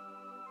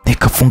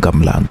 nikafunga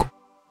mlango.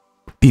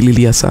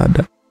 Nililia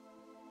sana.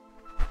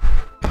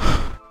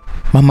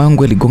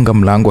 Mamangu aligonga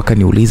mlango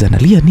akaniuliza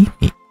nalia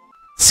nini.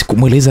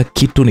 Sikumweleza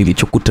kitu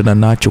nilichokutana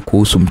nacho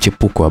kuhusu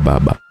mchepuko wa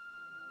baba.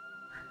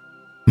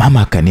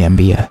 Mama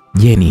akaniambia,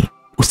 Jeni,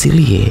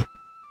 usilie,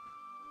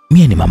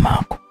 mie ni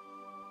mamako,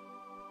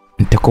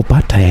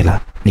 nitakupata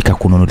hela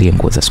nikakununulia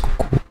nguo za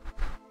sikukuu.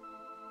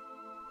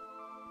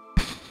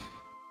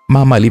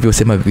 Mama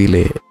alivyosema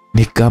vile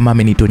ni kama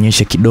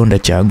amenitonyesha kidonda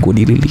changu.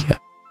 Nililia.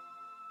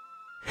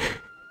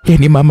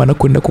 Yaani mama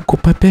anakwenda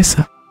kukopa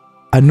pesa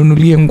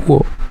anunulie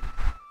nguo,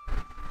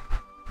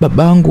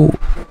 babangu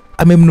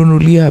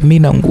amemnunulia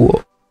Amina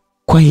nguo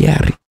kwa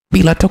hiari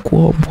bila hata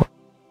kuombwa.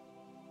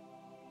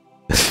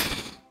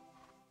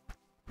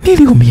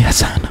 Niliumia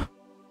sana.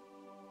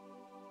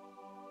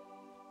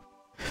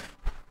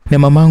 Na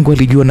mamangu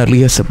alijua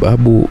nalia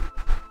sababu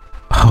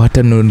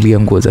hawatanunulia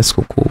nguo za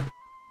sikukuu.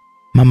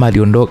 Mama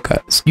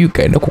aliondoka, sijui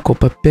kaenda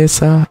kukopa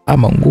pesa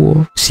ama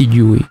nguo,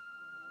 sijui.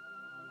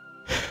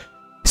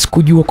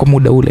 Sikujua kwa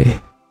muda ule,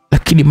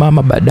 lakini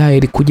mama baadaye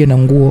alikuja na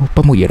nguo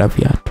pamoja na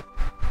viatu.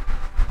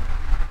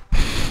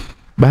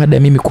 Baada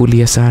ya mimi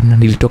kulia sana,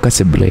 nilitoka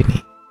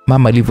sebuleni.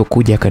 Mama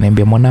alivyokuja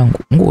akaniambia, mwanangu,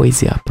 nguo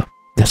hizi hapa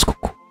za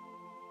sikukuu.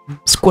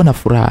 Sikuwa na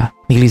furaha,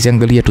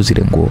 niliziangalia tu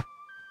zile nguo.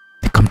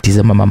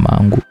 Nikamtizama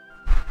mamangu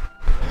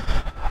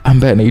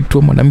ambaye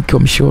anaitwa mwanamke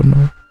wa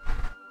mshono.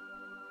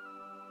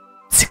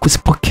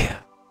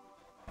 Sikuzipokea.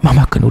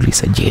 Mama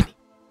akaniuliza, Jeni,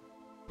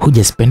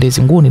 hujazipenda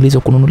hizo nguo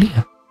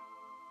nilizokununulia?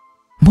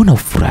 Mbona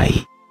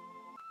ufurahi?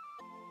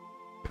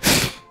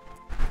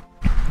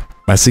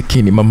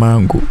 Masikini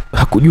mamangu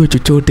hakujua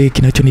chochote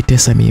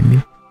kinachonitesa mimi,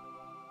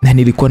 na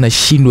nilikuwa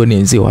nashindwa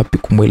nianze wapi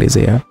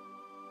kumwelezea.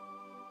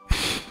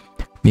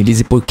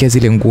 Nilizipokea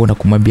zile nguo na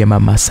kumwambia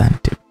mama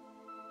asante.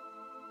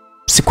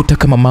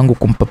 Sikutaka mamangu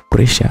kumpa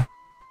pressure.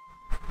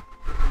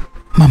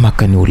 Mama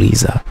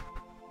akaniuliza,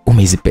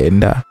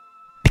 umezipenda?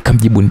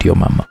 Nikamjibu ndio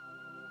mama.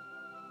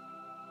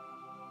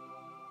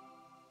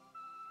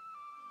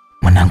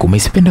 Mwanangu,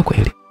 umezipenda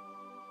kweli?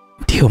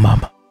 Ndio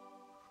mama.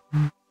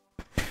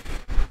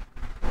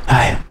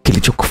 Haya,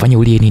 kilichokufanya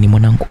ulie nini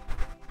mwanangu?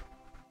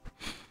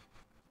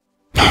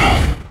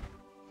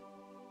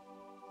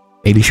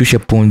 Nilishusha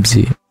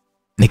pumzi,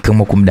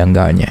 nikaamua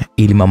kumdanganya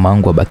ili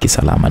mamangu abaki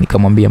salama.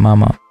 Nikamwambia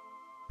mama,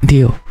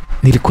 ndio,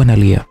 nilikuwa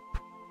nalia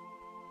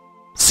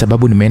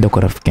sababu nimeenda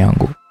kwa rafiki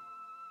yangu,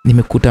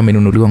 nimekuta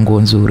amenunuliwa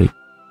nguo nzuri.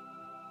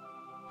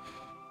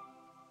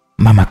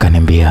 Mama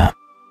akaniambia,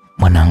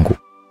 mwanangu,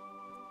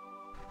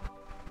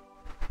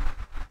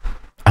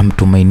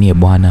 amtumainie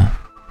Bwana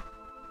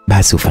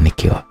basi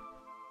ufanikiwa.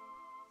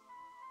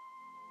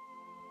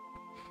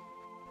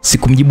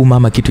 Sikumjibu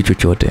mama kitu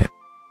chochote.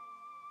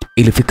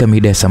 Ilifika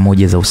mida ya saa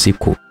 1 za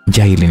usiku,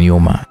 njaa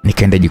iliniuma.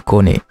 Nikaenda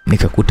jikoni,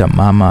 nikakuta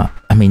mama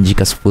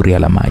ameinjika sufuria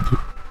la maji.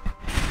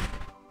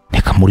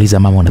 Nikamuuliza,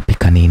 mama,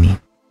 unapika nini?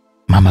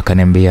 Mama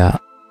akaniambia,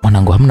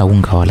 mwanangu, hamna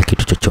unga wala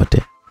kitu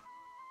chochote.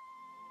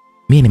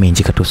 Mimi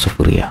nimeinjika tu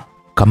sufuria.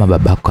 Kama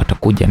babako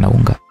atakuja na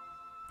unga,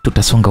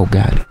 tutasonga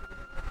ugali.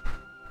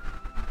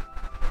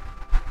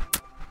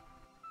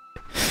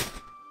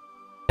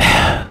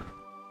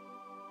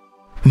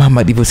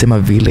 Mama alivyosema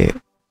vile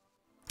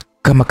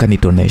kama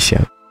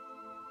kanitonesha.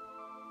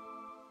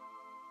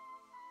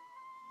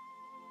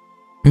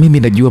 Mimi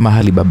najua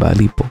mahali baba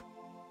alipo.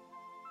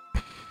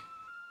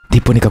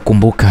 Ndipo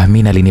nikakumbuka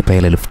Amina alinipa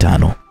hela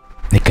 5,000.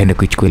 Nikaenda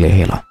kuichukua ile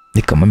hela.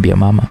 Nikamwambia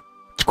mama,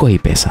 chukua hii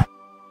pesa,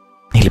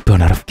 nilipewa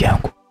na rafiki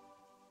yangu.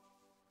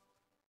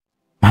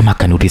 Mama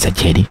akaniuliza,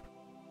 Jeni,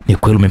 ni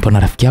kweli umepewa na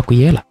rafiki yako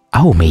hela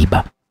au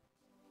umeiba?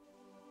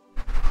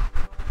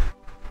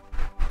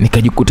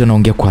 Nikajikuta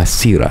naongea kwa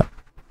hasira.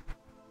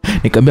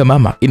 Nikamwambia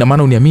mama, ina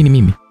maana uniamini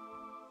mimi?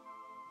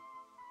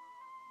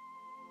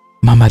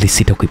 Mama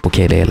alisita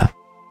kuipokea ile hela.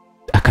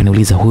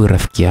 Akaniuliza, huyu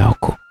rafiki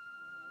yako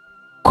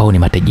kwao ni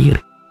matajiri?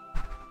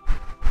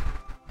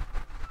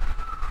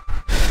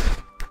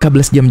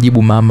 Kabla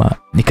sijamjibu mama,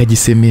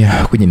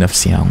 nikajisemea kwenye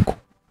nafsi yangu,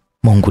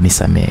 Mungu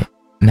nisamee,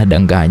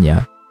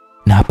 nadanganya,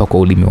 na hapa kwa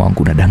ulimi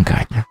wangu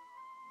nadanganya.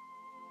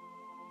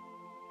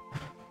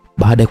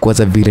 Baada ya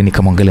kuwaza vile,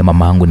 nikamwangalia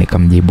mamangu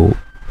nikamjibu,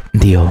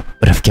 ndio,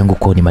 rafiki yangu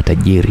kwao ni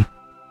matajiri.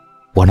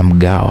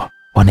 Wanamgawa,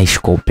 wanaishi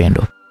kwa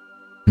upendo,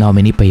 na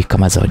wamenipa hii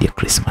kama zawadi ya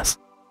Christmas.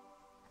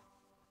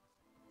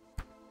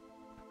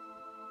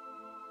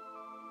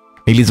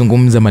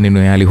 Nilizungumza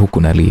maneno yale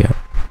huku nalia.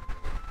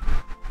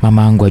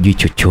 Mamangu hajui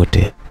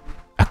chochote.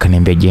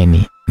 Akaniambia,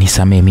 Jeni,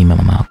 nisamee mimi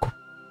mamako.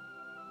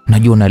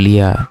 Najua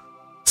unalia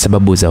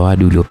sababu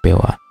zawadi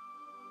uliopewa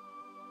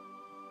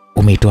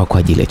umeitoa kwa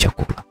ajili ya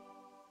chakula.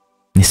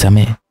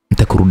 Nisamee,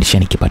 nitakurudishia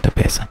nikipata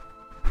pesa.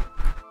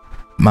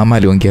 Mama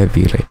aliongea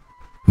vile.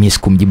 Mimi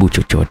sikumjibu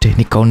chochote,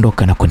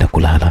 nikaondoka na kwenda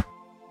kulala.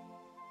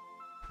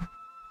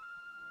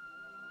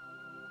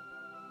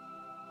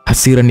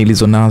 Hasira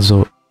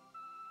nilizonazo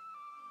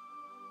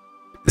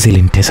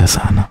zilinitesa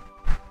sana,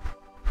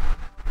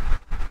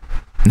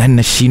 na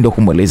ninashindwa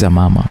kumweleza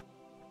mama.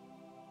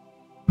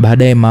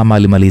 Baadaye mama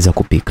alimaliza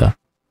kupika.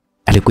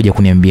 Alikuja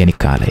kuniambia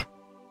nikale.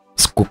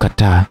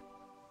 Sikukataa.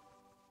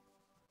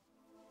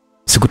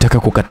 Sikutaka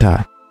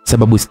kukataa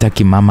sababu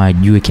sitaki mama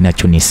ajue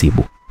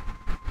kinachonisibu.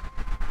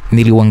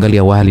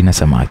 Niliuangalia wali na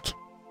samaki.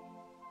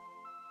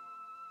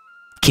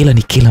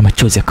 Kila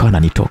machozi yakawa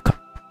yananitoka.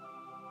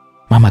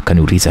 Mama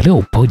akaniuliza, leo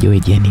upoje wewe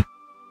Jeni?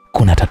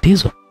 Kuna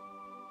tatizo?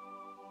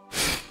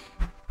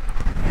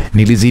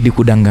 Nilizidi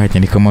kudanganya,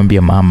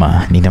 nikamwambia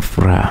mama, nina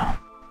furaha.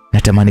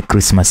 Natamani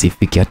Christmas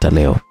ifike hata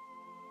leo,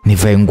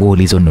 nivae nguo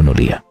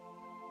ulizonunulia.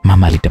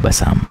 Mama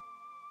alitabasamu.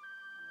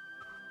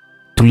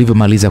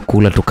 Tulivyomaliza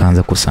kula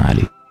tukaanza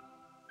kusali.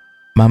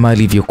 Mama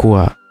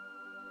alivyokuwa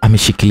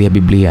ameshikilia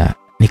Biblia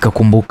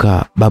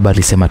Nikakumbuka baba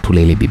alisema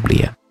tule ile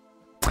Biblia.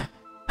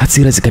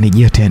 Hasira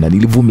zikanijia tena.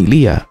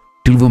 Nilivumilia.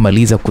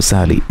 Tulivyomaliza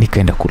kusali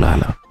nikaenda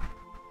kulala.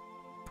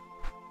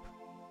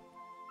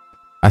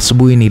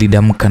 Asubuhi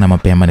nilidamka na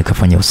mapema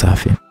nikafanya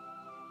usafi.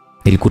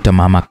 Nilikuta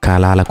mama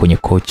kalala kwenye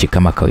kochi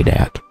kama kawaida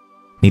yake.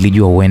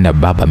 Nilijua huenda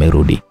baba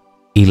amerudi,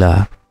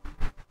 ila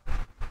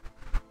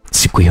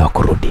siku hiyo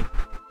hakurudi.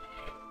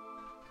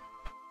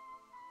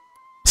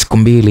 Siku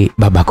mbili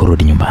baba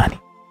hakurudi nyumbani.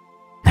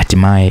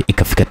 Hatimaye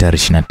ikafika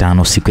tarehe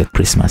 25 siku ya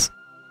Christmas,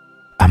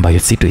 ambayo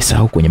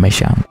sitoisahau kwenye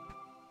maisha yangu.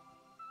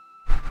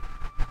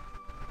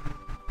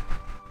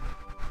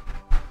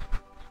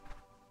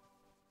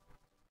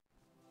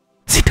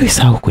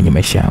 Sitoisahau kwenye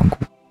maisha yangu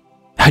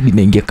hadi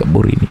naingia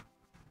kaburini.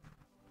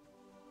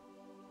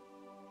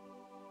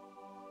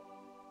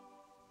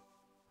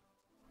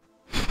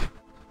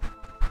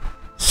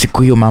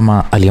 Siku hiyo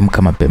mama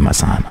aliamka mapema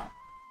sana.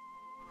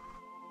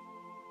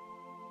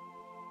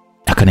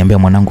 Akaniambia,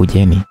 mwanangu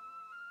Jeni,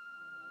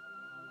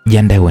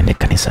 jiandae uende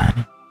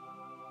kanisani.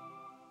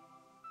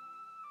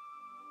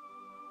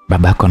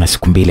 Babako na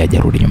siku mbili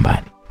hajarudi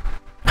nyumbani.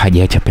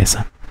 Hajaacha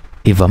pesa.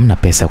 Hivyo hamna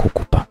pesa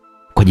kukupa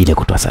kwa ajili ya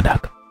kutoa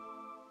sadaka.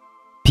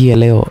 Pia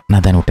leo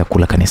nadhani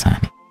utakula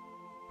kanisani.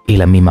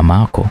 Ila mimi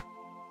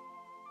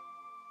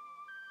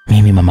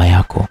mama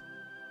yako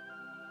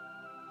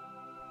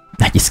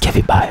najisikia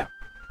vibaya.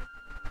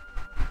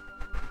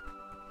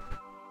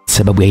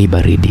 Sababu ya hii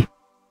baridi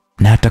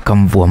na hata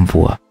kama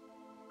mvua,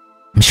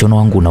 mshono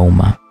wangu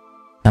unauma,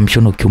 na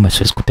mshono ukiuma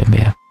siwezi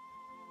kutembea.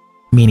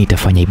 Mimi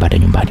nitafanya ibada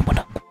nyumbani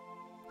mwanangu.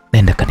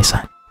 Nenda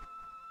kanisani.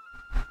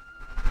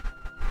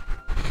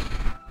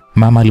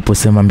 Mama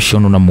aliposema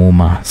mshono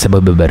unamuuma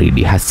sababu ya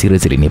baridi, hasira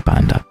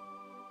zilinipanda.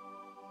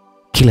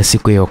 Kila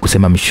siku yeye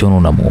kusema mshono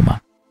unamuuma.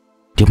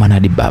 Ndio maana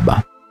hadi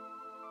baba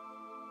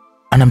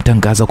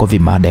anamtangaza kwa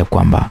vimada ya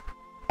kwamba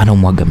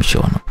anaumwaga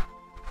mshono.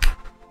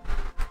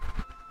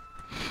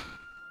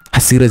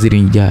 Hasira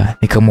zilinijaa,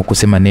 nikaamua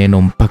kusema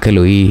neno. Mpaka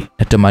leo hii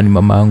natamani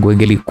mamangu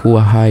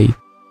angelikuwa hai,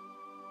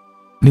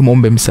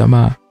 nimwombe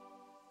msamaha,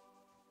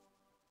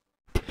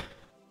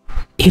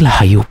 ila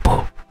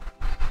hayupo.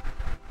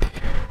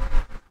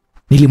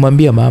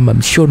 Nilimwambia mama,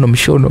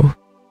 mshono,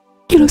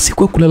 kila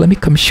siku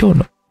kulalamika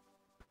mshono.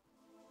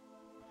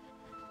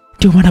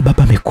 Ndio maana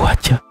baba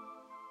amekuacha.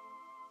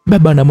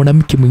 Baba na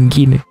mwanamke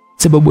mwingine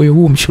sababu ya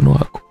huo mshono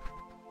wako.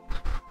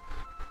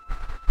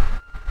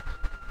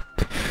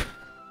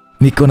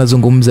 Nikiwa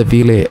nazungumza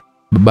vile,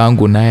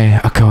 babangu naye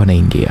akawa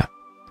anaingia.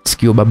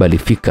 Sikio baba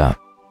alifika,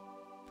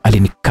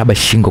 alinikaba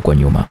shingo kwa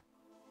nyuma,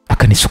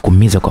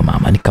 akanisukumiza kwa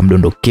mama,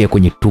 nikamdondokea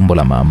kwenye tumbo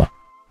la mama.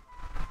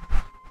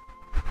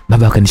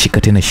 Baba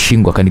akanishika tena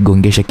shingo,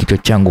 akanigongesha kichwa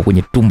changu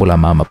kwenye tumbo la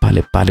mama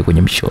pale pale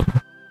kwenye mshono.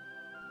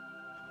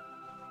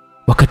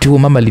 Wakati huo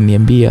mama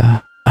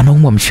aliniambia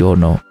anaumwa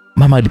mshono.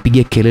 Mama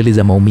alipigia kelele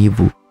za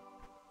maumivu.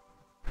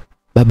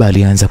 Baba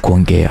alianza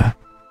kuongea,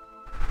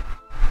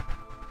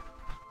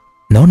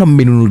 naona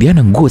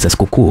mmenunuliana nguo za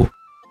Sikukuu.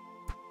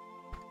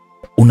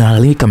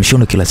 Unalalamika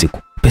mshono kila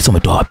siku. Pesa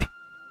umetoa wapi?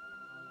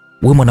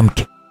 Wewe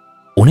mwanamke,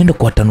 unaenda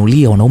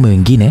kuwatanulia wanaume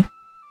wengine,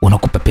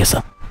 wanakupa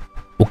pesa.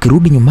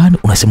 Ukirudi nyumbani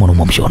unasema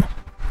unaumwa mshono.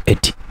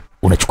 Eti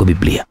unachukua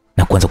Biblia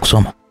na kuanza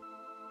kusoma.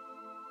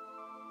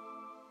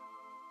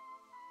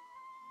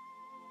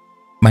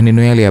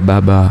 Maneno yale ya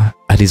baba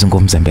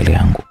alizungumza mbele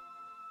yangu.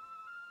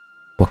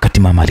 Wakati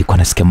mama alikuwa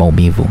anasikia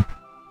maumivu,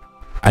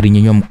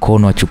 alinyanyua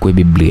mkono achukue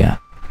Biblia.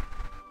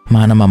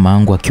 Maana mama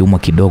yangu akiumwa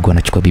kidogo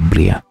anachukua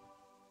Biblia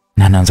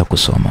na anaanza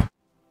kusoma.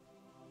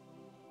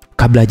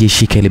 Kabla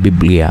hajashika ile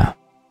Biblia,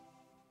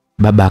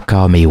 baba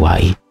akawa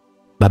ameiwahi.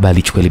 Baba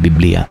alichukua ile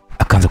Biblia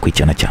akaanza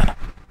kuichana.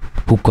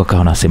 Huko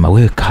akawa anasema,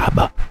 wewe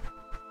kahaba,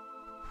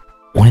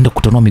 unaenda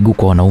kutonoa miguu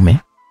kwa wanaume,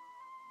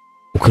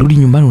 ukirudi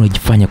nyumbani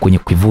unajifanya kwenye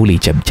kivuli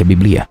cha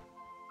Biblia.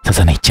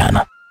 Sasa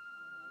naichana.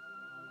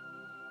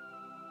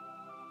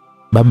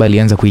 Baba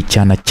alianza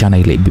kuichana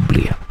ile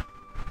Biblia.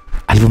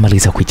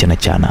 Alivyomaliza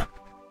kuichana,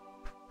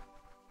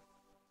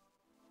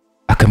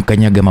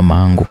 akamkanyaga mama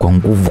yangu kwa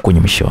nguvu kwenye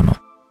mshono.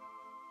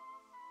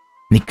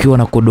 Nikiwa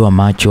nakodoa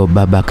macho,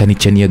 baba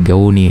akanichania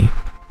gauni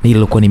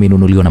nililokuwa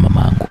nimenunuliwa na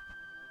mama yangu.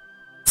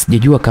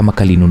 Sijajua kama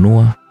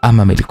kalinunua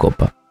ama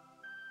amelikopa.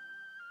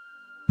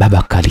 Baba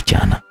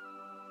akalichana,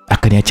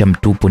 akaniacha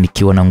mtupu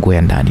nikiwa na nguo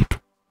ya ndani tu.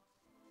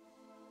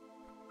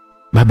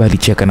 Baba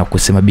alicheka na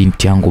kusema,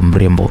 binti yangu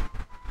mrembo,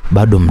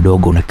 bado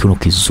mdogo, una kiuno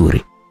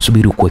kizuri,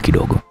 subiri ukue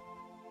kidogo,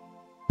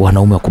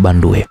 wanaume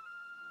wakubandue.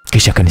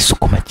 Kisha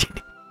akanisukuma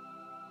chini.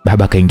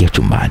 Baba akaingia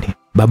chumbani.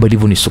 Baba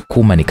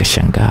alivyonisukuma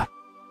nikashangaa.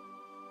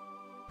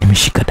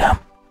 Nimeshika damu.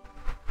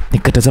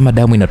 Nikatazama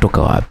damu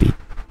inatoka wapi.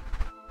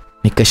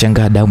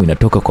 Nikashangaa damu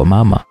inatoka kwa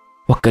mama.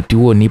 Wakati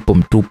huo nipo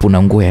mtupu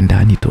na nguo ya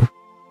ndani tu.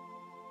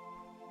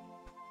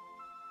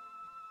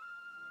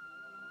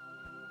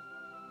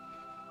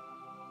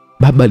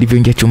 Baba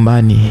alivyoingia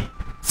chumbani,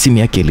 simu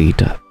yake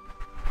iliita.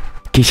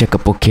 Kisha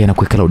akapokea na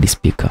kuweka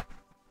loudspeaker.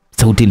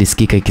 Sauti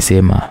ilisikika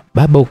ikisema,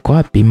 baba uko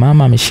wapi?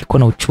 Mama ameshikwa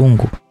na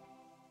uchungu.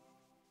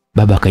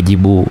 Baba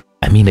akajibu,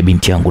 Amina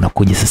binti yangu,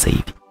 nakuja sasa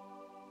hivi.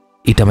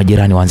 ita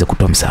majirani waanze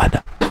kutoa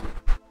msaada.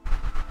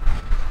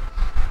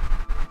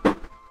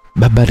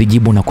 Baba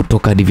alijibu na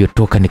kutoka.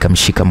 Alivyotoka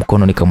nikamshika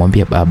mkono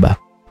nikamwambia, baba,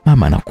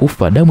 mama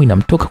anakufa, damu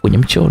inamtoka kwenye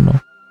mchono.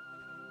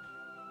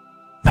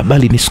 Baba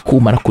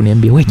alinisukuma na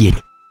kuniambia, wewe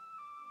Jeni,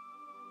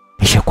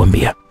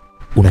 nishakwambia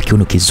una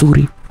kiuno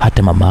kizuri,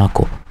 hata mama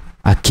yako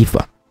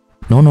akifa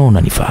naona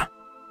unanifaa.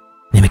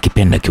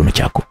 Nimekipenda kiuno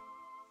chako,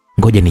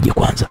 ngoja nije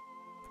kwanza.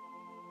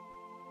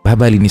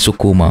 Baba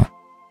alinisukuma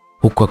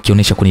huku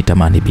akionyesha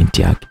kunitamani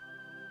binti yake.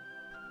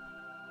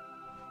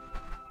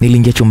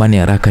 Niliingia chumbani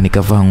haraka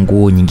nikavaa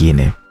nguo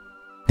nyingine.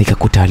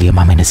 Nikakuta hali ya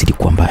mama inazidi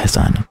kuwa mbaya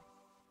sana.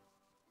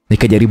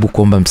 Nikajaribu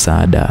kuomba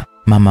msaada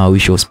mama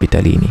awishe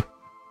hospitalini,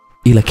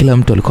 ila kila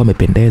mtu alikuwa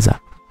amependeza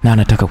na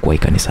anataka kuwahi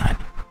kanisani.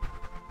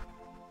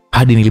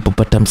 Hadi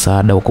nilipopata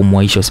msaada wa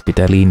kumwaisha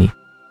hospitalini,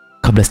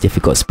 kabla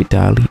sijafika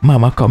hospitali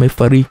mama akawa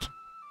amefariki.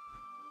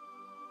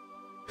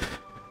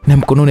 Na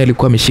mkononi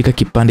alikuwa ameshika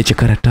kipande cha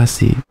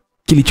karatasi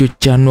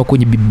kilichochanwa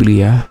kwenye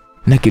Biblia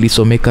na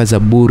kilisomeka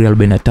Zaburi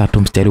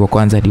 43 mstari wa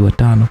kwanza hadi wa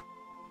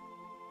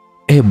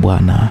 5.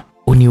 Bwana,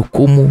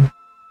 unihukumu,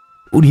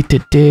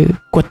 unitetee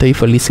kwa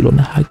taifa lisilo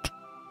na haki.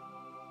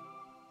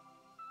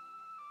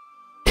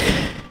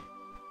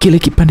 Kile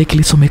kipande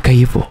kilisomeka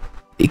hivyo.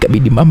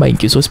 Ikabidi mama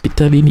ingizwe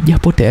hospitalini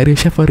japo tayari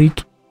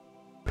ashafariki.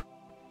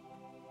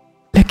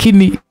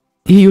 Lakini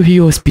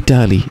hiyo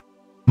hospitali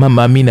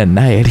mama Amina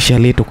naye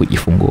alishaletwa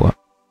kujifungua.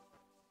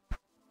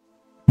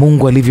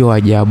 Mungu alivyo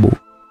ajabu,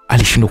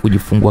 alishindwa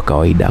kujifungua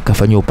kawaida,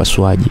 akafanywa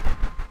upasuaji.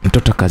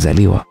 Mtoto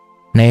akazaliwa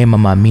na yeye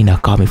mama Amina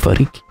akawa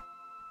amefariki.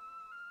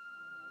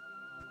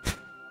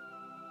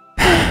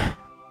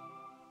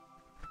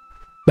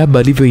 Baba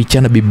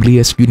alivyoichana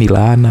Biblia sijui ni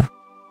laana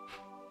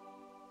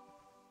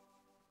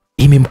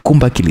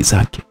imemkumba akili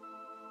zake.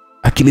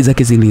 Akili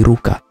zake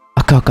ziliruka,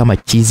 akawa kama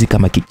chizi,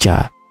 kama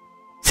kichaa.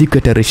 Siku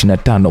ya tarehe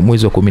 25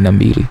 mwezi wa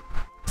 12,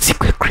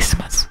 siku ya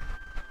Christmas.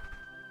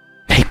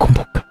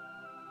 Naikumbuka.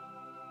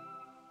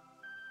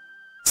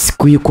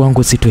 Siku hiyo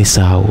kwangu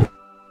sitoisahau.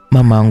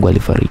 Mama yangu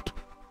alifariki.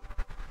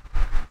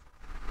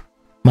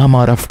 Mama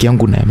wa rafiki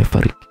yangu naye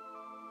amefariki.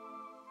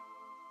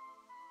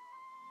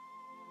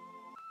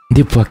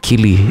 Ndipo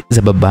akili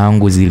za baba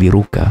yangu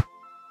ziliruka.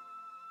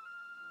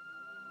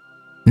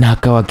 Na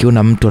akawa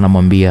akiona mtu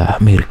anamwambia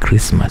Merry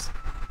Christmas.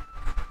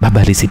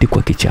 Baba alizidi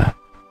kwa kichaa.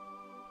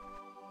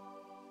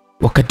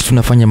 Wakati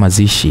tunafanya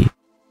mazishi,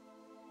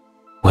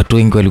 watu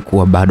wengi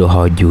walikuwa bado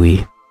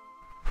hawajui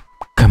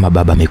kama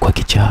baba amekuwa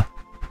kichaa.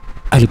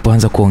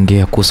 Alipoanza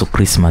kuongea kuhusu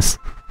Christmas,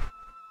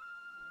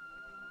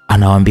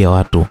 anawaambia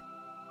watu,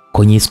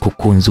 kwenye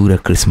sikukuu nzuri ya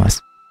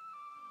Christmas,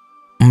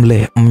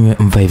 mle mnywe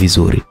mvae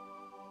vizuri.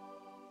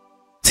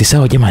 Si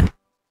sawa jamani?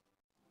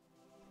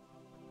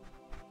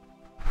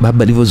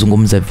 Baba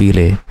alivyozungumza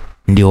vile,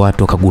 ndio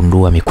watu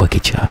wakagundua amekuwa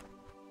kichaa.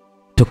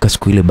 Toka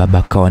siku ile baba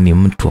akawa ni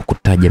mtu wa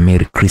kutaja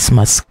Merry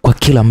Christmas kwa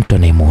kila mtu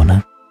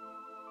anayemwona.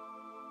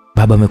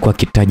 Baba amekuwa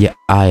akitaja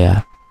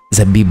aya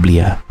za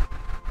Biblia,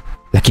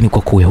 lakini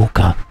kwa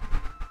kuweuka.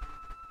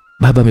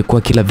 Baba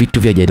amekuwa kila vitu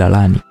vya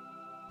jalalani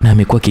na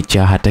amekuwa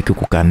kichaa, hataki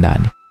kukaa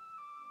ndani.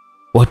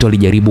 Watu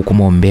walijaribu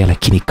kumwombea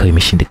lakini ikawa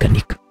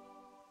imeshindikanika.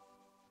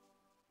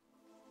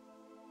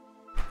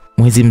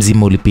 Mwezi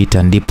mzima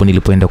ulipita ndipo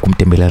nilipoenda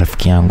kumtembelea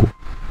rafiki yangu.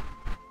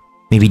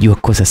 Nilijua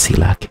kosa si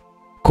lake,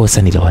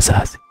 kosa ni la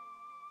wazazi.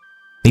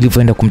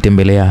 Nilipoenda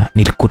kumtembelea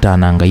nilikuta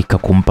anahangaika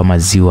kumpa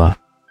maziwa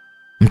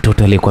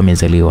mtoto aliyekuwa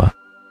amezaliwa.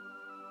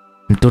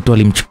 Mtoto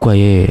alimchukua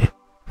yeye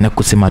na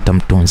kusema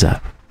atamtunza,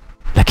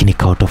 lakini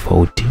kawa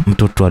tofauti.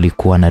 Mtoto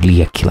alikuwa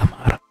analia kila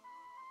mara.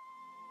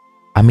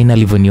 Amina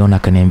alivyoniona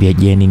akaniambia,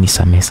 Jeni,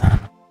 nisamehe sana.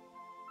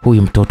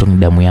 Huyu mtoto ni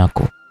damu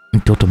yako,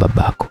 mtoto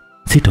babako.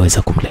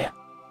 Sitaweza kumlea.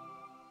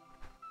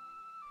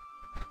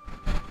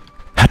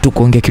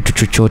 Hatukuongea kitu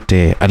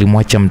chochote.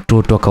 Alimwacha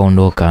mtoto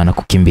akaondoka na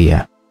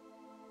kukimbia.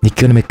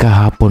 Nikiwa nimekaa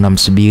hapo na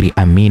msubiri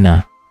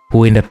Amina,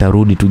 huenda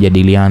tarudi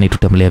tujadiliane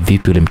tutamlea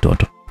vipi yule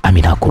mtoto.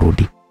 Amina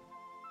hakurudi.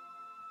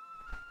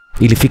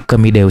 Ilifika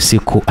mida ya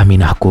usiku,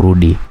 Amina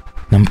hakurudi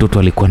na mtoto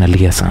alikuwa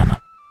analia sana.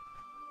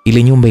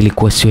 Ile nyumba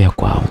ilikuwa sio ya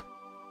kwao.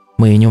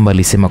 Mwenye nyumba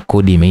alisema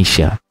kodi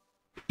imeisha,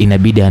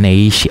 inabidi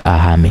anayeishi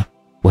ahame,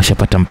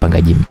 washapata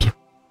mpangaji mpya.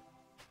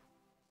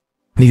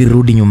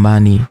 Nilirudi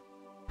nyumbani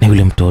na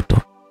yule mtoto.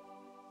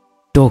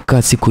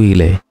 Toka siku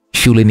ile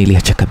shule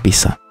niliacha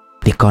kabisa,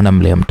 nikawa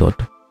namlea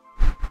mtoto.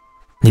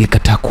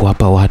 Nilikataa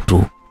kuwapa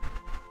watu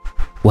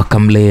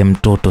wakamlee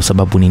mtoto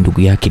sababu ni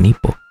ndugu yake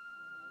nipo.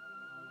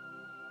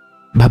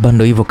 Baba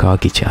ndo hivyo kawa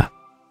kichaa.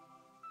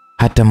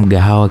 Hata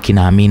mgahawa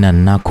kina Amina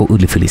nako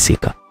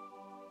ulifilisika.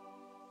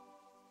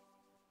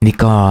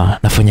 Nikawa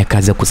nafanya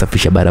kazi ya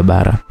kusafisha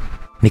barabara.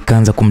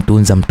 Nikaanza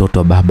kumtunza mtoto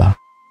wa baba.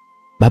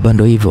 Baba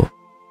ndo hivyo,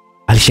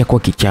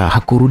 alishakuwa kichaa,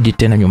 hakurudi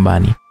tena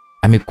nyumbani.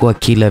 Amekuwa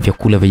kila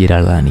vyakula vya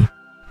jirani.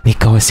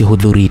 Nikawa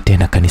sihudhurii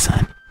tena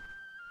kanisani.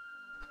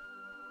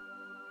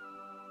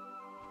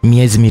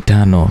 Miezi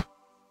 5.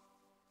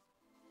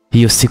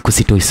 Hiyo siku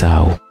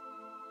sitoisahau.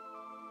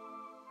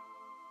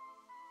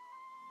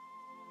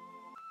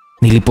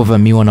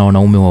 Nilipovamiwa na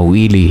wanaume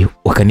wawili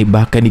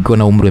wakanibaka nikiwa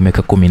na umri wa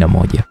miaka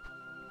 11.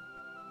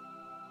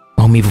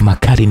 Maumivu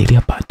makali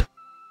niliyapata.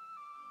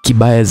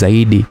 Kibaya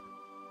zaidi,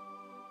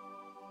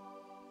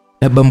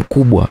 baba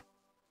mkubwa.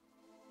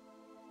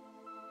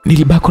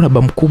 Nilibakwa na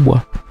baba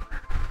mkubwa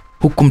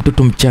huku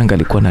mtoto mchanga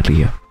alikuwa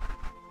analia.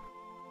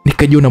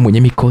 Nikajiona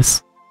mwenye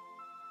mikosi.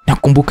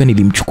 Nakumbuka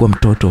nilimchukua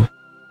mtoto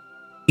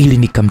ili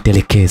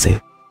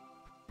nikamtelekeze.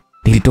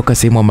 Nilitoka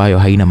sehemu ambayo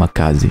haina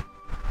makazi.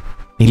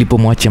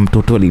 Nilipomwacha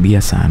mtoto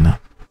alilia sana.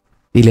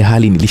 Ile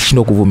hali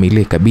nilishindwa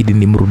kuvumilia, ikabidi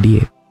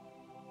nimrudie.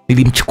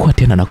 Nilimchukua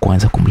tena na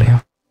kuanza kumlea.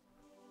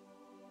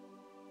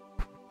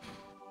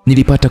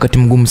 Nilipata wakati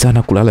mgumu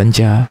sana, kulala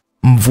njaa,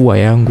 mvua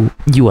yangu,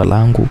 jua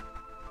langu.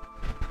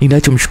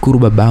 Ninachomshukuru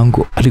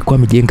babangu, alikuwa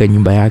amejenga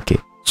nyumba yake.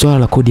 Swala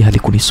la kodi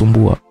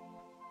halikunisumbua.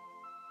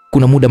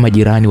 Kuna muda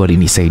majirani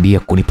walinisaidia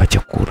kunipa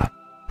chakula.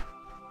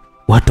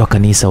 Watu wa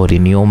kanisa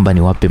waliniomba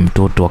niwape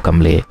mtoto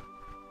wakamlee,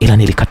 ila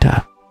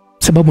nilikataa.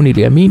 Sababu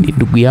niliamini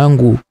ndugu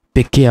yangu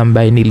pekee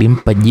ambaye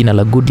nilimpa jina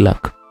la good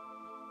luck.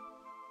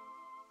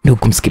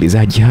 Ndugu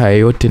msikilizaji, haya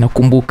yote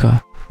nakumbuka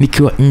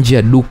nikiwa nje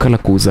ya duka la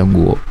kuuza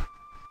nguo.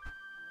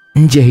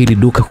 Nje ya hili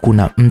duka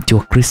kuna mti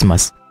wa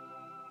Christmas,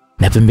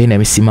 na pembeni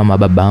amesimama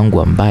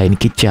babangu ambaye ni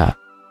kichaa.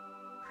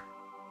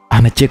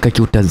 Anacheka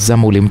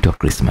akiutazama ule mti wa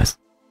Christmas.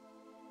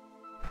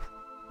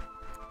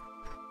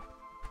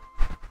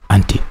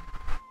 Auntie,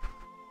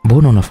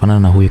 mbona unafanana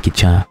na huyo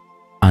kichaa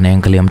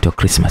anayeangalia mti wa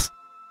Christmas?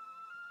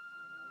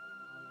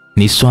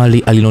 Ni swali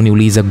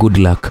aliloniuliza good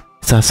luck.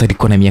 Sasa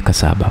alikuwa na miaka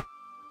 7.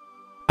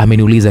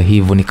 Ameniuliza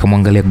hivyo,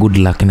 nikamwangalia good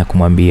luck na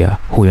kumwambia,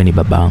 huyo ni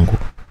babangu.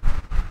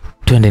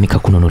 Twende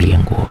nikakununulia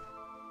nguo.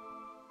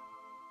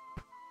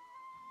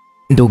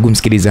 Ndugu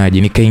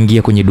msikilizaji,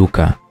 nikaingia kwenye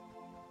duka.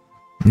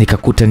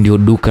 Nikakuta ndio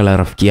duka la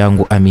rafiki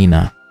yangu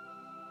Amina.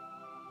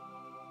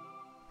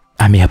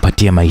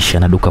 Ameyapatia maisha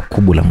na duka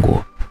kubwa la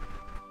nguo.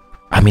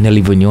 Amina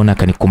alivyoniona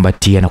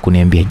akanikumbatia na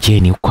kuniambia,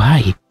 "Jeni, uko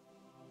hai?"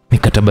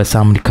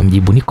 Nikatabasamu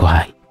nikamjibu, "Niko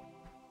hai."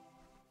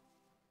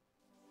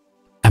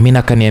 Amina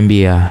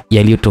akaniambia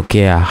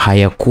yaliyotokea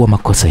hayakuwa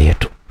makosa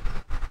yetu.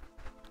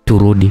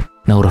 Turudi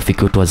na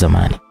urafiki wetu wa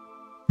zamani.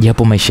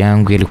 Japo maisha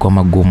yangu yalikuwa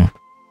magumu,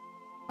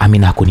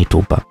 Amina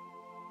hakunitupa.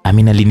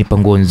 Amina alinipa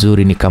nguo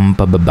nzuri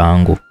nikampa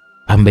babangu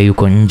ambaye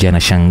yuko nje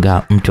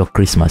anashangaa mti wa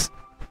Christmas.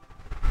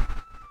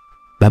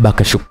 Baba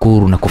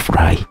akashukuru na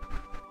kufurahi,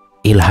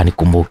 ila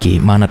hanikumbuki,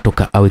 maana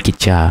toka awe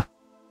kichaa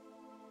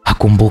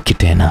hakumbuki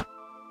tena.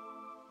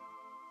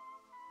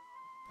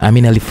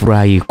 Amina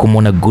alifurahi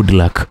kumwona good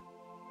luck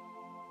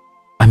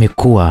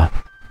amekuwa,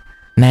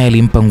 naye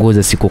alimpa nguo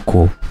za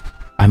Sikuu.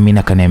 Amina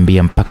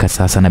akaniambia mpaka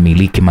sasa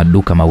namiliki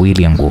maduka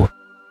mawili ya nguo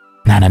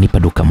na ananipa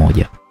duka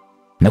moja.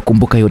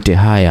 Nakumbuka yote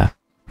haya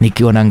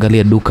nikiwa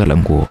naangalia duka la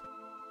nguo.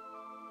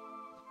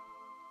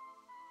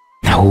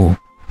 Na huu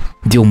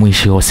ndio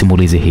mwisho wa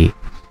simulizi hii.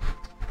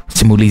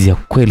 Simulizi ya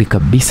kweli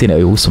kabisa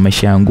inayohusu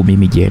maisha yangu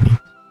mimi Jeni.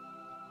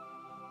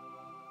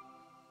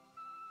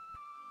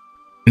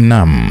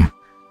 Naam,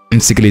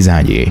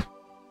 msikilizaji,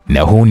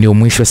 na huu ndio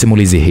mwisho wa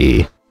simulizi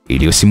hii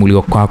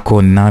iliyosimuliwa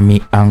kwako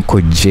nami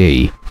Uncle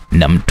J,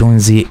 na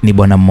mtunzi ni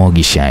Bwana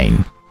Mogi Shine.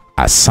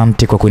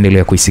 Asante kwa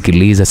kuendelea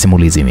kuisikiliza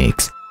Simulizi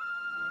Mix.